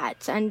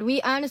that. And we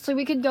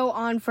could go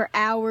on for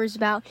hours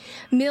about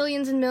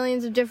millions and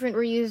millions of different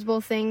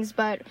reusable things,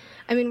 but,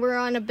 I mean, we're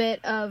on a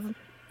bit of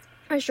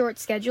a short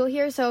schedule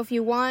here, so if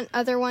you want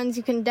other ones,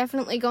 you can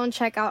definitely go and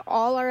check out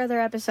all our other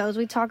episodes.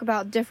 We talk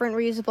about different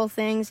reusable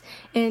things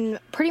in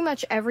pretty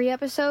much every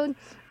episode.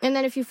 And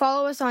then if you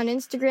follow us on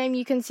Instagram,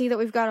 you can see that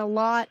we've got a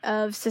lot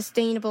of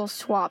sustainable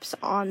swaps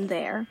on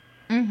there.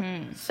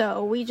 Mm-hmm.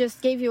 So we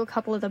just gave you a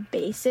couple of the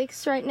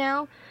basics right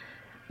now,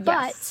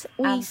 Yes,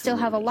 but we absolutely. still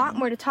have a lot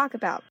more to talk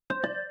about.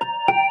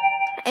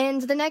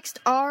 And the next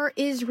R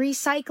is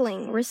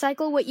recycling.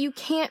 Recycle what you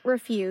can't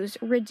refuse,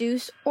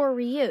 reduce, or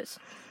reuse.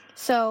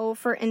 So,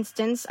 for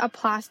instance, a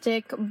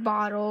plastic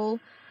bottle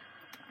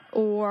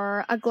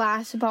or a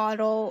glass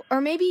bottle,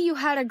 or maybe you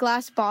had a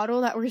glass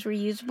bottle that was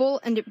reusable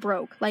and it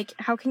broke. Like,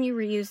 how can you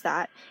reuse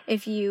that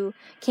if you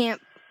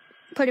can't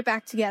put it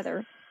back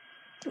together?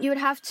 You would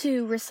have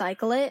to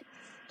recycle it,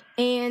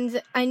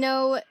 And I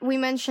know we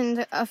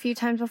mentioned a few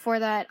times before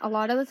that a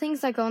lot of the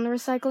things that go in the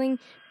recycling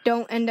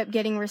don't end up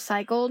getting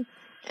recycled.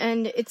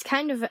 And it's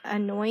kind of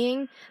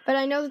annoying. But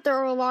I know that there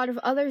are a lot of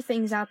other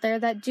things out there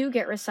that do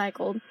get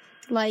recycled,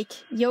 like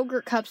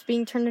yogurt cups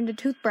being turned into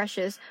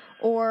toothbrushes,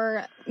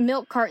 or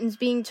milk cartons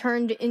being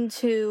turned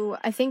into,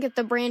 I think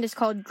the brand is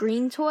called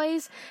Green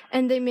Toys,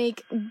 and they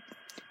make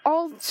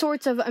all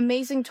sorts of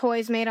amazing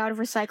toys made out of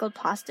recycled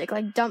plastic,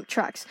 like dump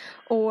trucks,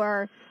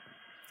 or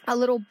a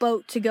little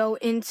boat to go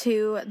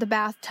into the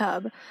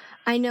bathtub.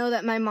 I know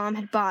that my mom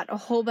had bought a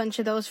whole bunch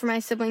of those for my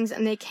siblings,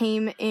 and they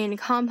came in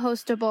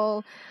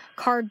compostable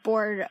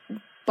cardboard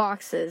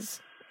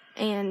boxes.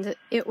 And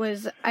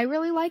I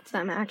really liked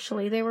them,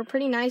 actually. They were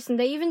pretty nice, and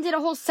they even did a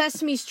whole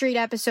Sesame Street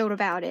episode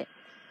about it.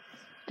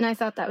 And I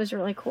thought that was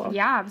really cool.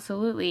 Yeah,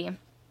 absolutely.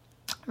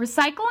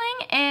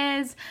 Recycling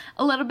is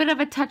a little bit of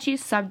a touchy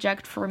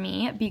subject for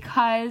me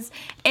because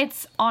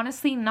it's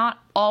honestly not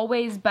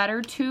always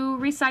better to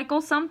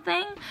recycle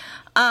something.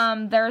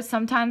 There is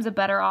sometimes a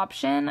better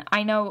option.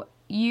 I know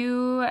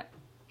you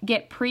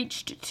get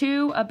preached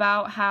to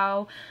about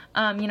how,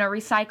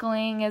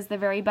 recycling is the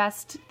very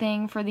best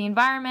thing for the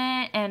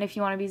environment, and if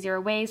you want to be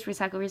zero waste,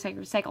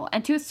 recycle.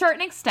 And to a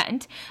certain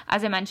extent,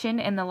 as I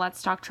mentioned in the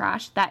Let's Talk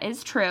Trash, that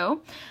is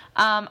true.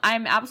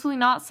 I'm absolutely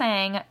not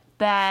saying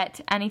that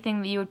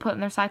anything that you would put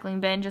in the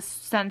recycling bin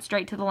just send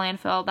straight to the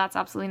landfill. That's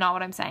absolutely not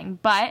what I'm saying.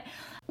 But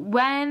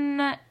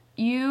when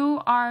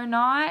you are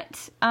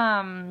not...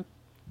 the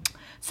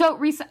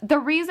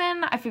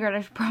reason, I figured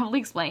I should probably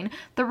explain,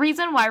 the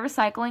reason why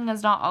recycling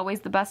is not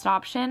always the best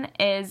option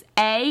is,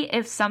 A,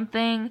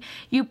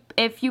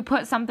 if you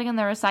put something in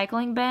the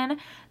recycling bin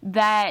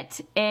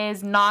that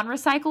is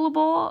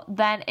non-recyclable,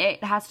 then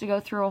it has to go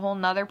through a whole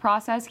nother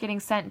process getting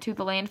sent to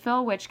the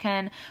landfill, which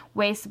can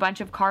waste a bunch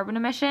of carbon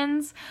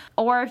emissions.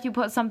 Or if you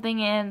put something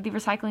in the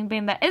recycling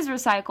bin that is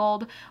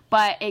recycled,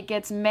 but it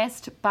gets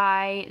missed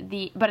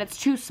but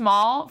it's too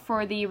small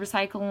for the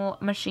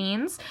recycle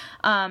machines,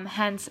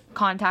 hence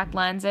contact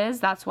lenses.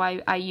 That's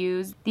why I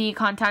use the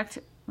contact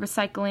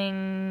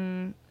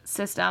recycling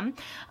system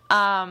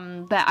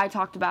that I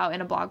talked about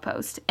in a blog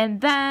post.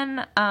 And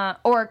then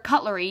or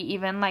cutlery,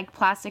 even like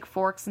plastic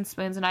forks and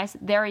spoons and knives,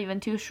 they're even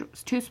too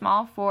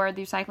small for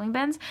the recycling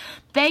bins.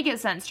 They get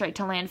sent straight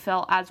to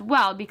landfill as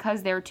well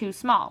because they're too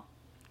small.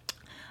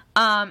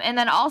 And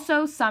then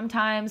also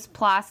sometimes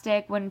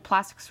when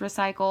plastic's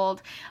recycled,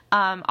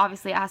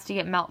 obviously it has to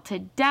get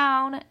melted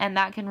down, and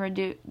that can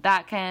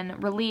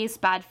release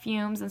bad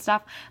fumes and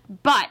stuff.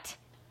 But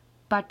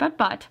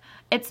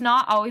it's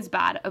not always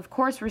bad. Of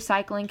course,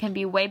 recycling can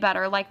be way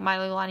better, like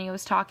Miley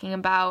was talking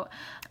about.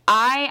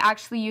 I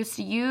actually used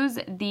to use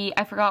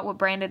I forgot what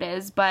brand it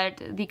is,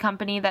 but the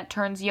company that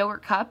turns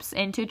yogurt cups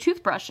into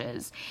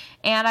toothbrushes.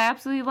 And I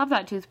absolutely love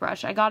that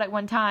toothbrush. I got it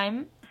one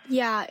time.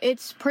 Yeah,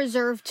 it's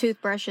preserved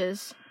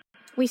toothbrushes.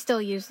 We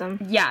still use them.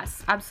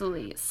 Yes,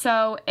 absolutely.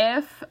 So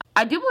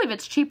I do believe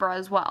it's cheaper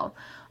as well.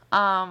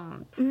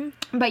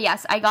 But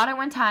yes, I got it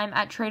one time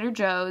at Trader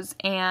Joe's,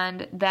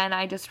 and then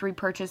I just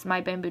repurchased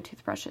my bamboo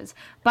toothbrushes.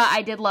 But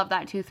I did love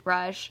that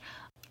toothbrush.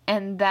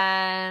 And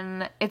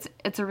then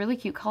it's a really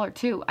cute color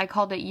too. I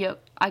called it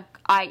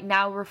I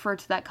now refer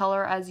to that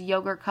color as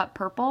yogurt cup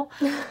purple,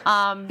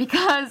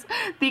 because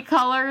the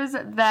colors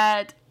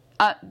that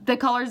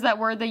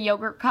were the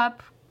yogurt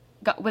cup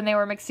when they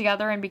were mixed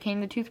together and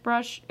became the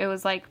toothbrush, it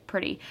was like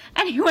pretty.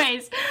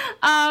 Anyways,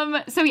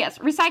 so yes,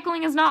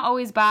 recycling is not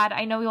always bad.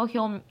 I know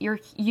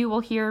you will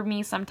hear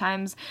me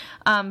sometimes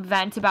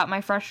vent about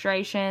my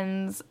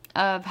frustrations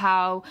of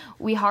how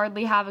we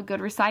hardly have a good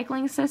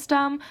recycling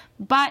system,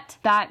 but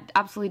that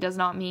absolutely does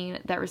not mean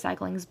that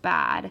recycling is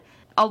bad.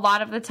 A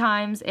lot of the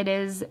times it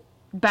is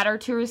better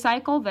to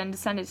recycle than to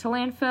send it to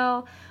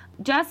landfill.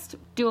 Just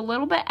do a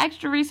little bit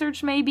extra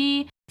research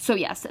maybe. So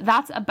yes,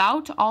 that's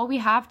about all we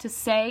have to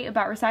say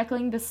about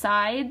recycling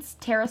besides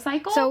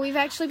TerraCycle. So we've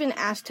actually been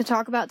asked to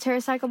talk about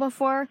TerraCycle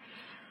before,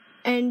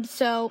 and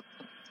so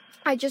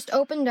I just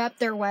opened up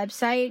their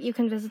website. You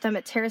can visit them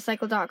at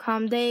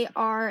TerraCycle.com. They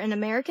are an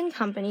American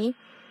company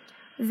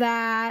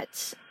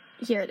that,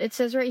 here, it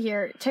says right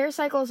here,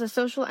 TerraCycle is a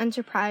social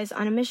enterprise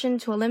on a mission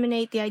to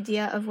eliminate the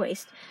idea of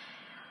waste.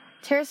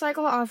 TerraCycle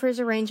offers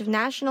a range of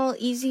national,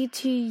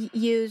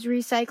 easy-to-use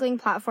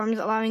recycling platforms,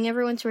 allowing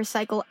everyone to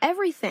recycle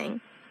everything,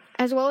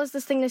 as well as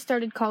this thing they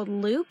started called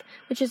Loop,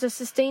 which is a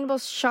sustainable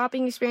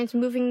shopping experience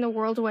moving the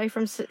world away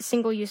from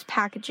single-use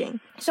packaging.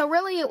 So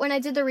really, when I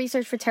did the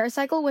research for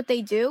TerraCycle, what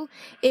they do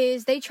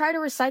is they try to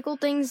recycle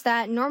things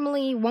that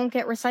normally won't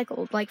get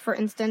recycled, like, for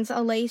instance,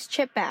 a Lay's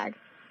chip bag.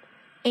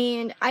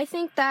 And I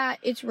think that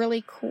it's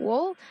really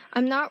cool.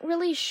 I'm not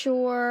really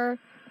sure...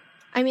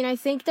 I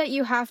think that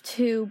you have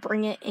to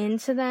bring it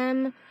into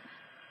them. It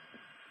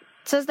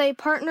says they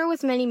partner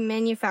with many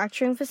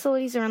manufacturing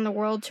facilities around the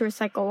world to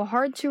recycle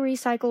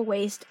hard-to-recycle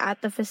waste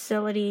at the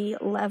facility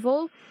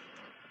level.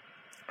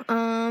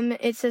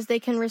 It says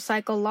they can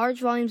recycle large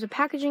volumes of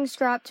packaging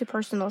scrap to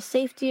personal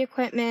safety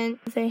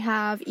equipment. They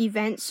have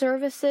event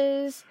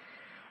services.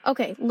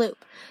 Okay,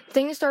 Loop.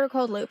 Thing started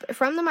called Loop.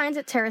 From the minds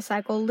at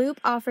TerraCycle, Loop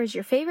offers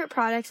your favorite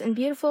products in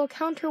beautiful,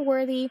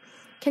 counter-worthy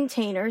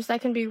containers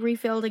that can be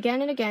refilled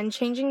again and again,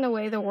 changing the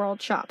way the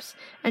world shops.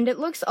 And it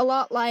looks a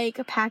lot like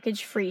a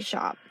package-free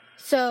shop.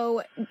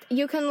 So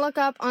you can look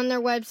up on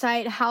their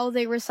website how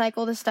they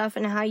recycle the stuff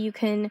and how you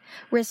can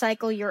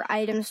recycle your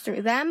items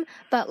through them.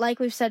 But like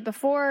we've said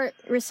before,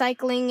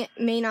 recycling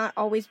may not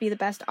always be the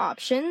best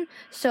option.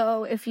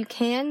 So if you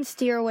can,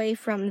 steer away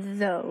from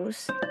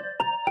those.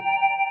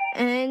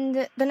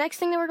 And the next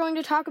thing that we're going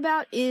to talk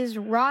about is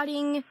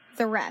rotting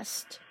the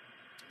rest.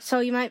 So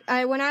when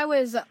I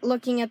was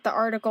looking at the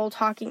article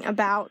talking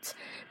about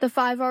the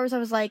 5 R's, I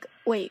was like,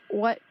 wait,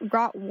 what?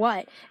 Rot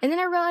what? And then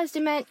I realized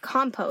it meant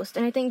compost,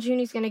 and I think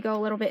Junie's going to go a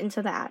little bit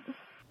into that.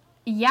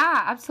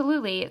 Yeah,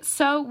 absolutely.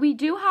 So we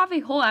do have a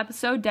whole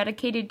episode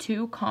dedicated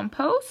to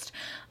compost,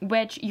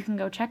 which you can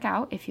go check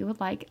out if you would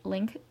like.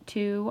 Link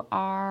to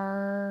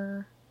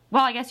our...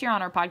 Well, I guess you're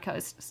on our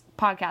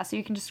podcast, so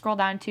you can just scroll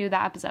down to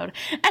that episode.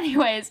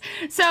 Anyways,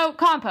 so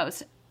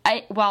compost.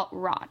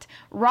 Rot.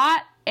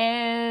 Rot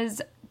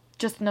is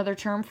just another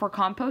term for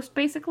compost,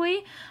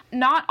 basically.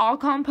 Not all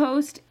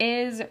compost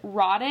is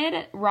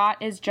rotted. Rot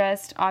is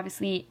just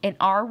obviously an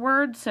R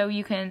word, so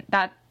you can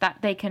that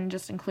they can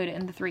just include it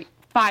in the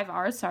 5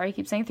 R's. Sorry, I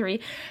keep saying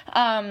 3.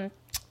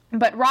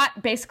 But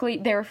rot, basically,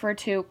 they refer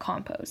to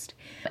compost.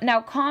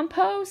 Now,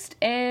 compost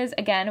is,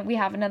 again, we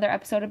have another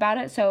episode about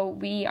it, so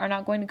we are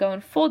not going to go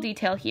in full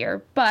detail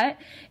here, but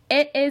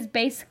it is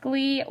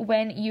basically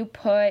when you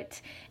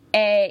put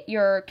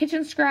your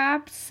kitchen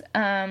scraps,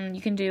 you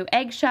can do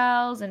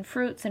eggshells and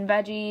fruits and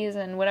veggies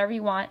and whatever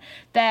you want,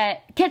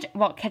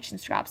 kitchen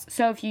scraps.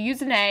 So if you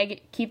use an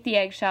egg, keep the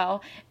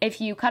eggshell. If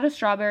you cut a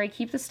strawberry,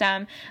 keep the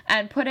stem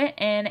and put it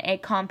in a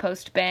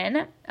compost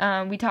bin.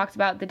 We talked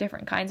about the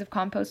different kinds of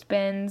compost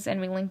bins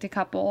and we linked a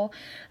couple.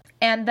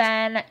 And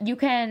then you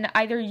can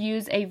either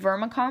use a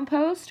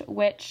vermicompost,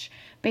 which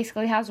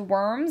basically has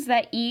worms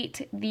that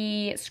eat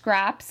the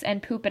scraps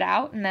and poop it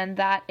out, and then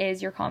that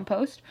is your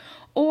compost.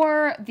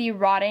 Or the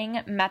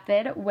rotting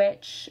method,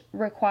 which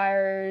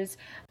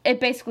it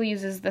basically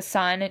uses the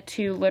sun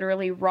to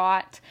literally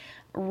rot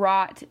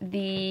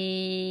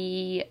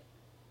the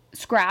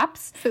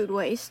scraps. Food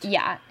waste.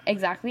 Yeah,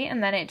 exactly.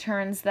 And then it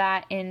turns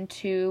that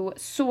into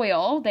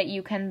soil that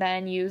you can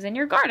then use in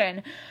your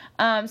garden.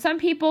 Some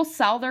people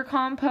sell their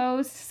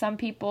compost. Some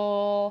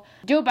people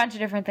do a bunch of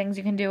different things.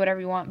 You can do whatever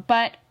you want.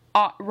 But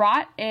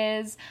rot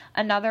is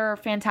another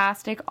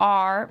fantastic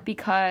R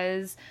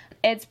because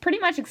it's pretty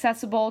much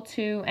accessible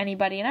to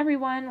anybody and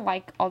everyone,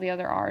 like all the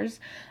other R's.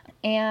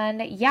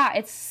 And yeah,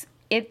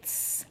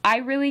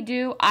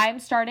 I'm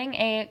starting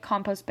a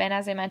compost bin,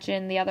 as I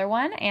mentioned the other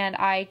one,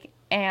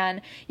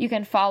 and you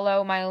can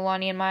follow my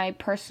Leilani and my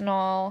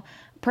personal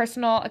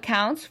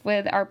accounts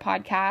with our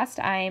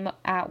podcast. I'm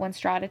at One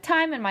Straw at a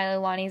Time, and my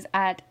Leilani's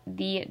at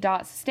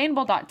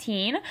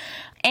the.sustainable.teen.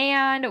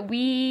 And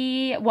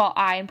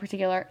I in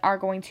particular are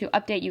going to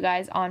update you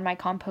guys on my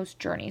compost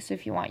journey. So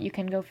if you want, you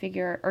can go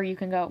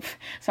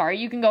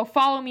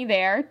follow me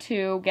there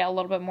to get a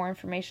little bit more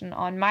information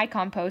on my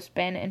compost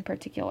bin in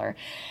particular.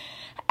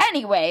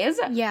 Anyways.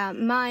 Yeah,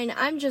 mine.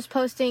 I'm just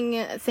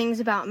posting things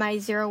about my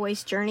zero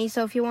waste journey.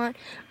 So if you want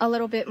a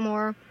little bit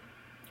more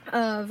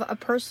of a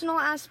personal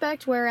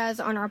aspect, whereas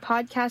on our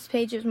podcast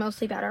page is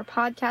mostly about our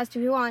podcast.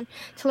 If you want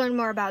to learn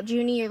more about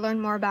Junie or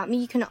learn more about me,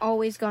 you can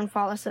always go and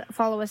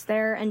follow us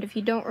there. And if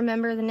you don't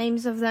remember the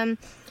names of them,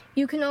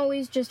 you can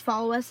always just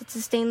follow us. It's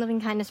Sustain Living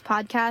Kindness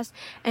Podcast,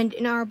 and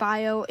in our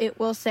bio it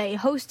will say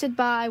hosted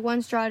by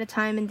One Straw at a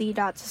Time and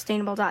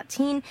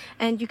the.sustainable.teen,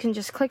 and you can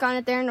just click on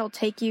it there and it'll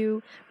take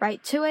you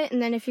right to it.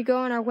 And then if you go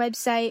on our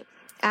website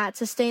at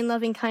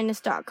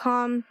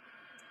sustainlovingkindness.com,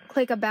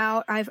 click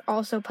about, I've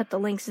also put the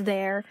links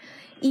there,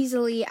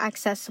 easily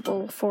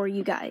accessible for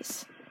you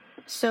guys.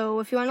 So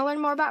if you want to learn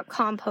more about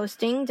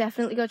composting,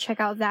 definitely go check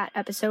out that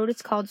episode.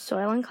 It's called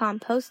Soil and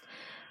Compost.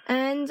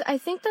 And I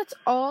think that's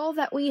all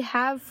that we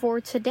have for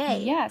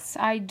today. Yes,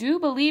 I do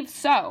believe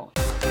so.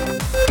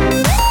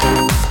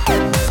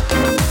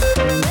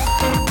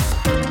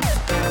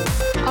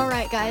 All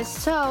right, guys.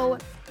 So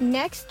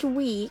next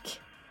week,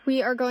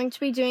 we are going to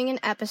be doing an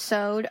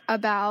episode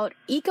about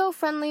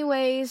eco-friendly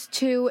ways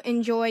to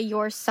enjoy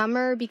your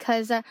summer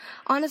because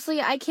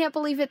honestly, I can't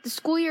believe it. The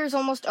school year is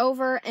almost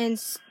over and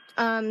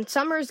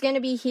summer is going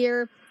to be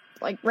here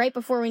like right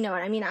before we know it.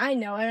 I mean, I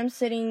know it. I'm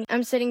sitting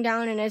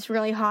down and it's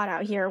really hot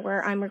out here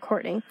where I'm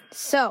recording.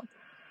 So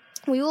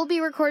we will be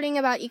recording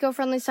about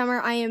eco-friendly summer.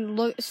 I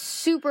am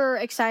super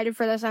excited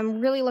for this.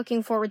 I'm really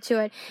looking forward to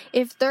it.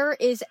 If there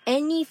is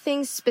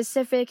anything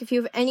specific, if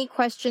you have any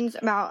questions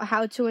about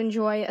how to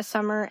enjoy a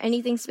summer,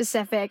 anything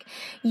specific,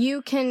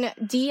 you can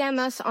DM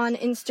us on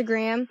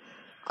Instagram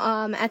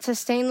at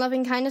Sustain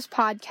Loving Kindness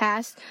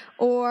Podcast.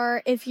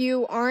 Or if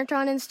you aren't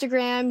on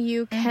Instagram,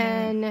 you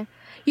can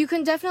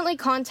definitely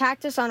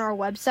contact us on our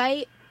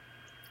website.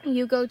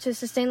 You go to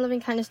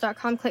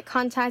sustainlivingkindness.com, click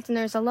contact, and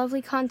there's a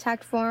lovely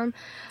contact form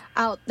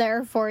out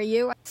there for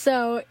you.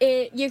 So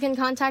you can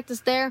contact us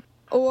there,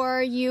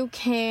 or you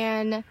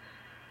can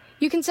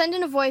You can send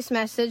in a voice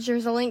message.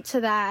 There's a link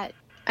to that.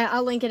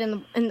 I'll link it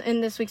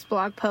in this week's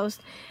blog post.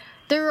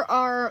 There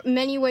are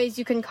many ways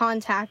you can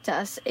contact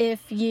us.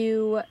 If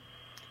you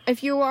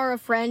are a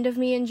friend of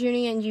me and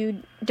Junie and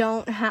you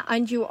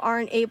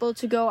aren't able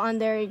to go on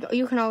there,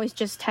 you can always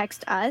just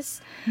text us.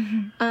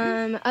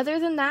 Other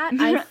than that,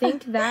 I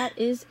think that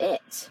is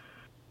it.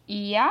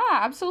 Yeah,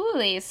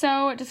 absolutely.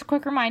 So just a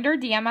quick reminder,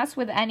 DM us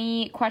with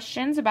any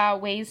questions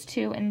about ways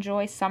to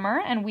enjoy summer,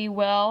 and we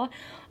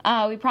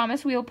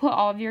promise we will put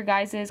all of your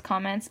guys'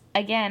 comments,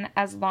 again,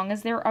 as long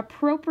as they're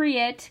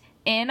appropriate,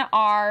 in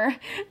our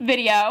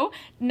video.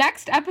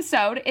 Next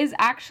episode is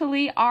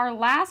actually our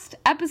last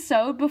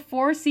episode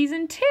before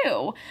season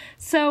 2.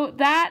 So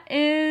that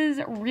is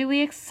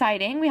really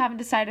exciting. We haven't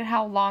decided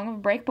how long of a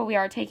break, but we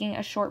are taking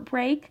a short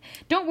break.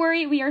 Don't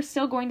worry, we are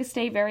still going to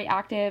stay very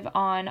active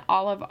on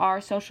all of our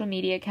social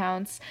media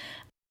accounts,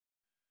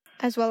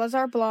 as well as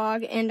our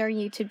blog and our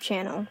YouTube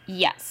channel.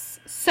 Yes.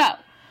 So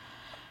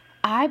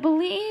I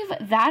believe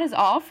that is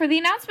all for the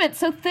announcement.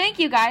 So thank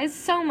you guys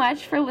so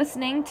much for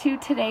listening to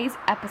today's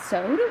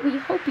episode. We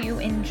hope you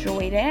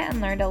enjoyed it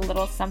and learned a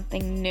little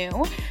something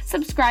new.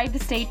 Subscribe to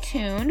stay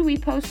tuned. We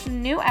post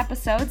new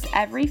episodes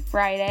every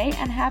Friday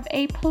and have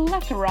a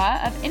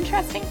plethora of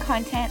interesting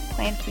content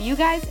planned for you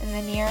guys in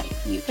the near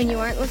future. When you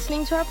aren't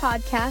listening to our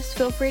podcast,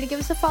 feel free to give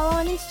us a follow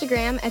on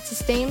Instagram at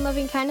Sustain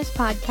Loving Kindness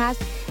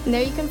Podcast. And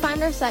there you can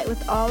find our site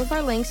with all of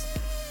our links,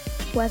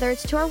 whether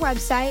it's to our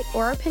website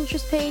or our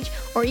Pinterest page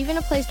or even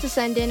a place to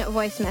send in a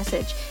voice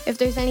message. If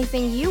there's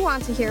anything you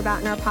want to hear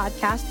about in our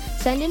podcast,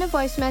 send in a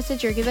voice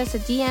message or give us a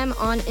DM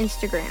on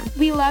Instagram.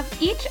 We love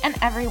each and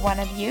every one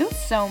of you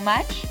so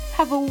much.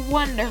 Have a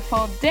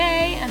wonderful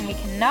day, and we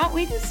cannot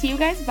wait to see you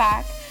guys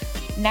back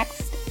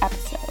next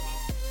episode.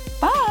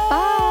 Bye!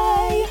 Bye!